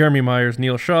Lowry, Jeremy Myers,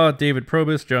 Neil Shaw, David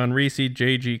Probus, John Reese,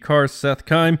 JG Kars, Seth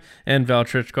Keim, and Val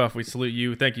Trichkoff. We salute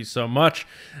you. Thank you so much.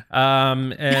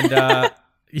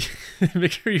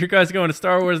 Make sure you guys go to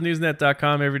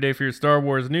StarWarsNewsNet.com every day for your Star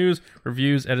Wars news,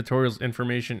 reviews, editorials,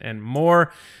 information, and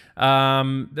more.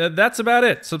 That's about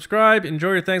it. Subscribe.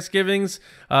 Enjoy your Thanksgivings.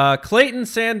 Clayton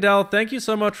Sandell, thank you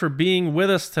so much for being with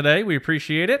us today. We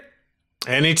appreciate it.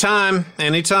 Anytime.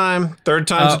 Third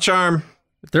time's a charm.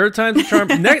 Third time's a charm.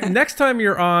 Next time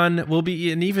you're on, will be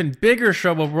an even bigger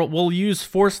show. We'll use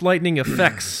Force lightning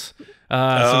effects. So we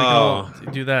can all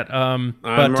do that. I'm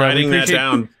writing that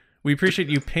down. We appreciate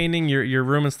you painting your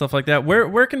room and stuff like that.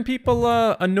 Where can people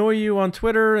annoy you on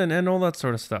Twitter and all that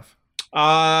sort of stuff?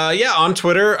 On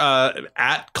Twitter,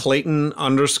 at Clayton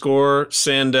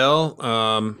 _Sandell.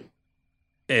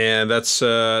 And that's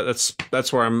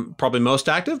where I'm probably most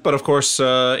active. But of course,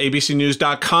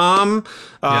 abcnews.com.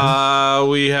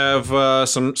 We have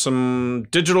some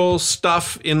digital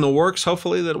stuff in the works,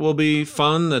 hopefully, that will be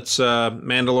fun. That's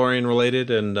Mandalorian related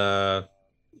and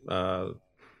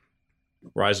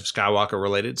Rise of Skywalker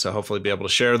related. So hopefully be able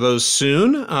to share those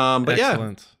soon. But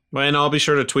Excellent. Yeah, and I'll be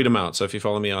sure to tweet them out. So if you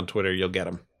follow me on Twitter, you'll get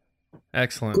them.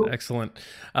 Excellent. Cool. Excellent.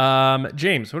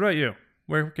 James, what about you?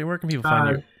 Where can people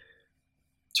find you?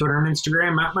 Twitter and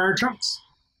Instagram @MyerTrunks.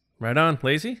 Right on.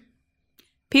 Lazy?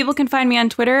 People can find me on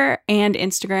Twitter and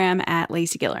Instagram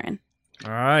 @LazyGillerin.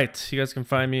 All right. You guys can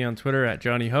find me on Twitter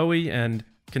 @JohnnyHoey and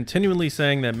continually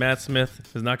saying that Matt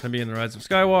Smith is not going to be in the Rise of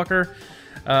Skywalker.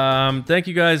 Thank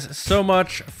you guys so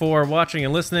much for watching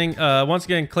and listening. Once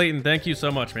again, Clayton, thank you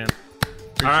so much, man.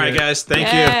 All right, guys.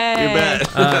 Thank you. You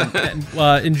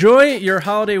bet. Enjoy your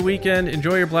holiday weekend.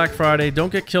 Enjoy your Black Friday.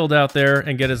 Don't get killed out there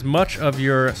and get as much of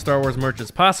your Star Wars merch as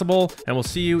possible. And we'll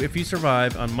see you, if you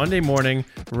survive, on Monday morning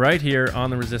right here on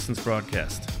the Resistance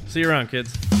broadcast. See you around,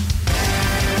 kids.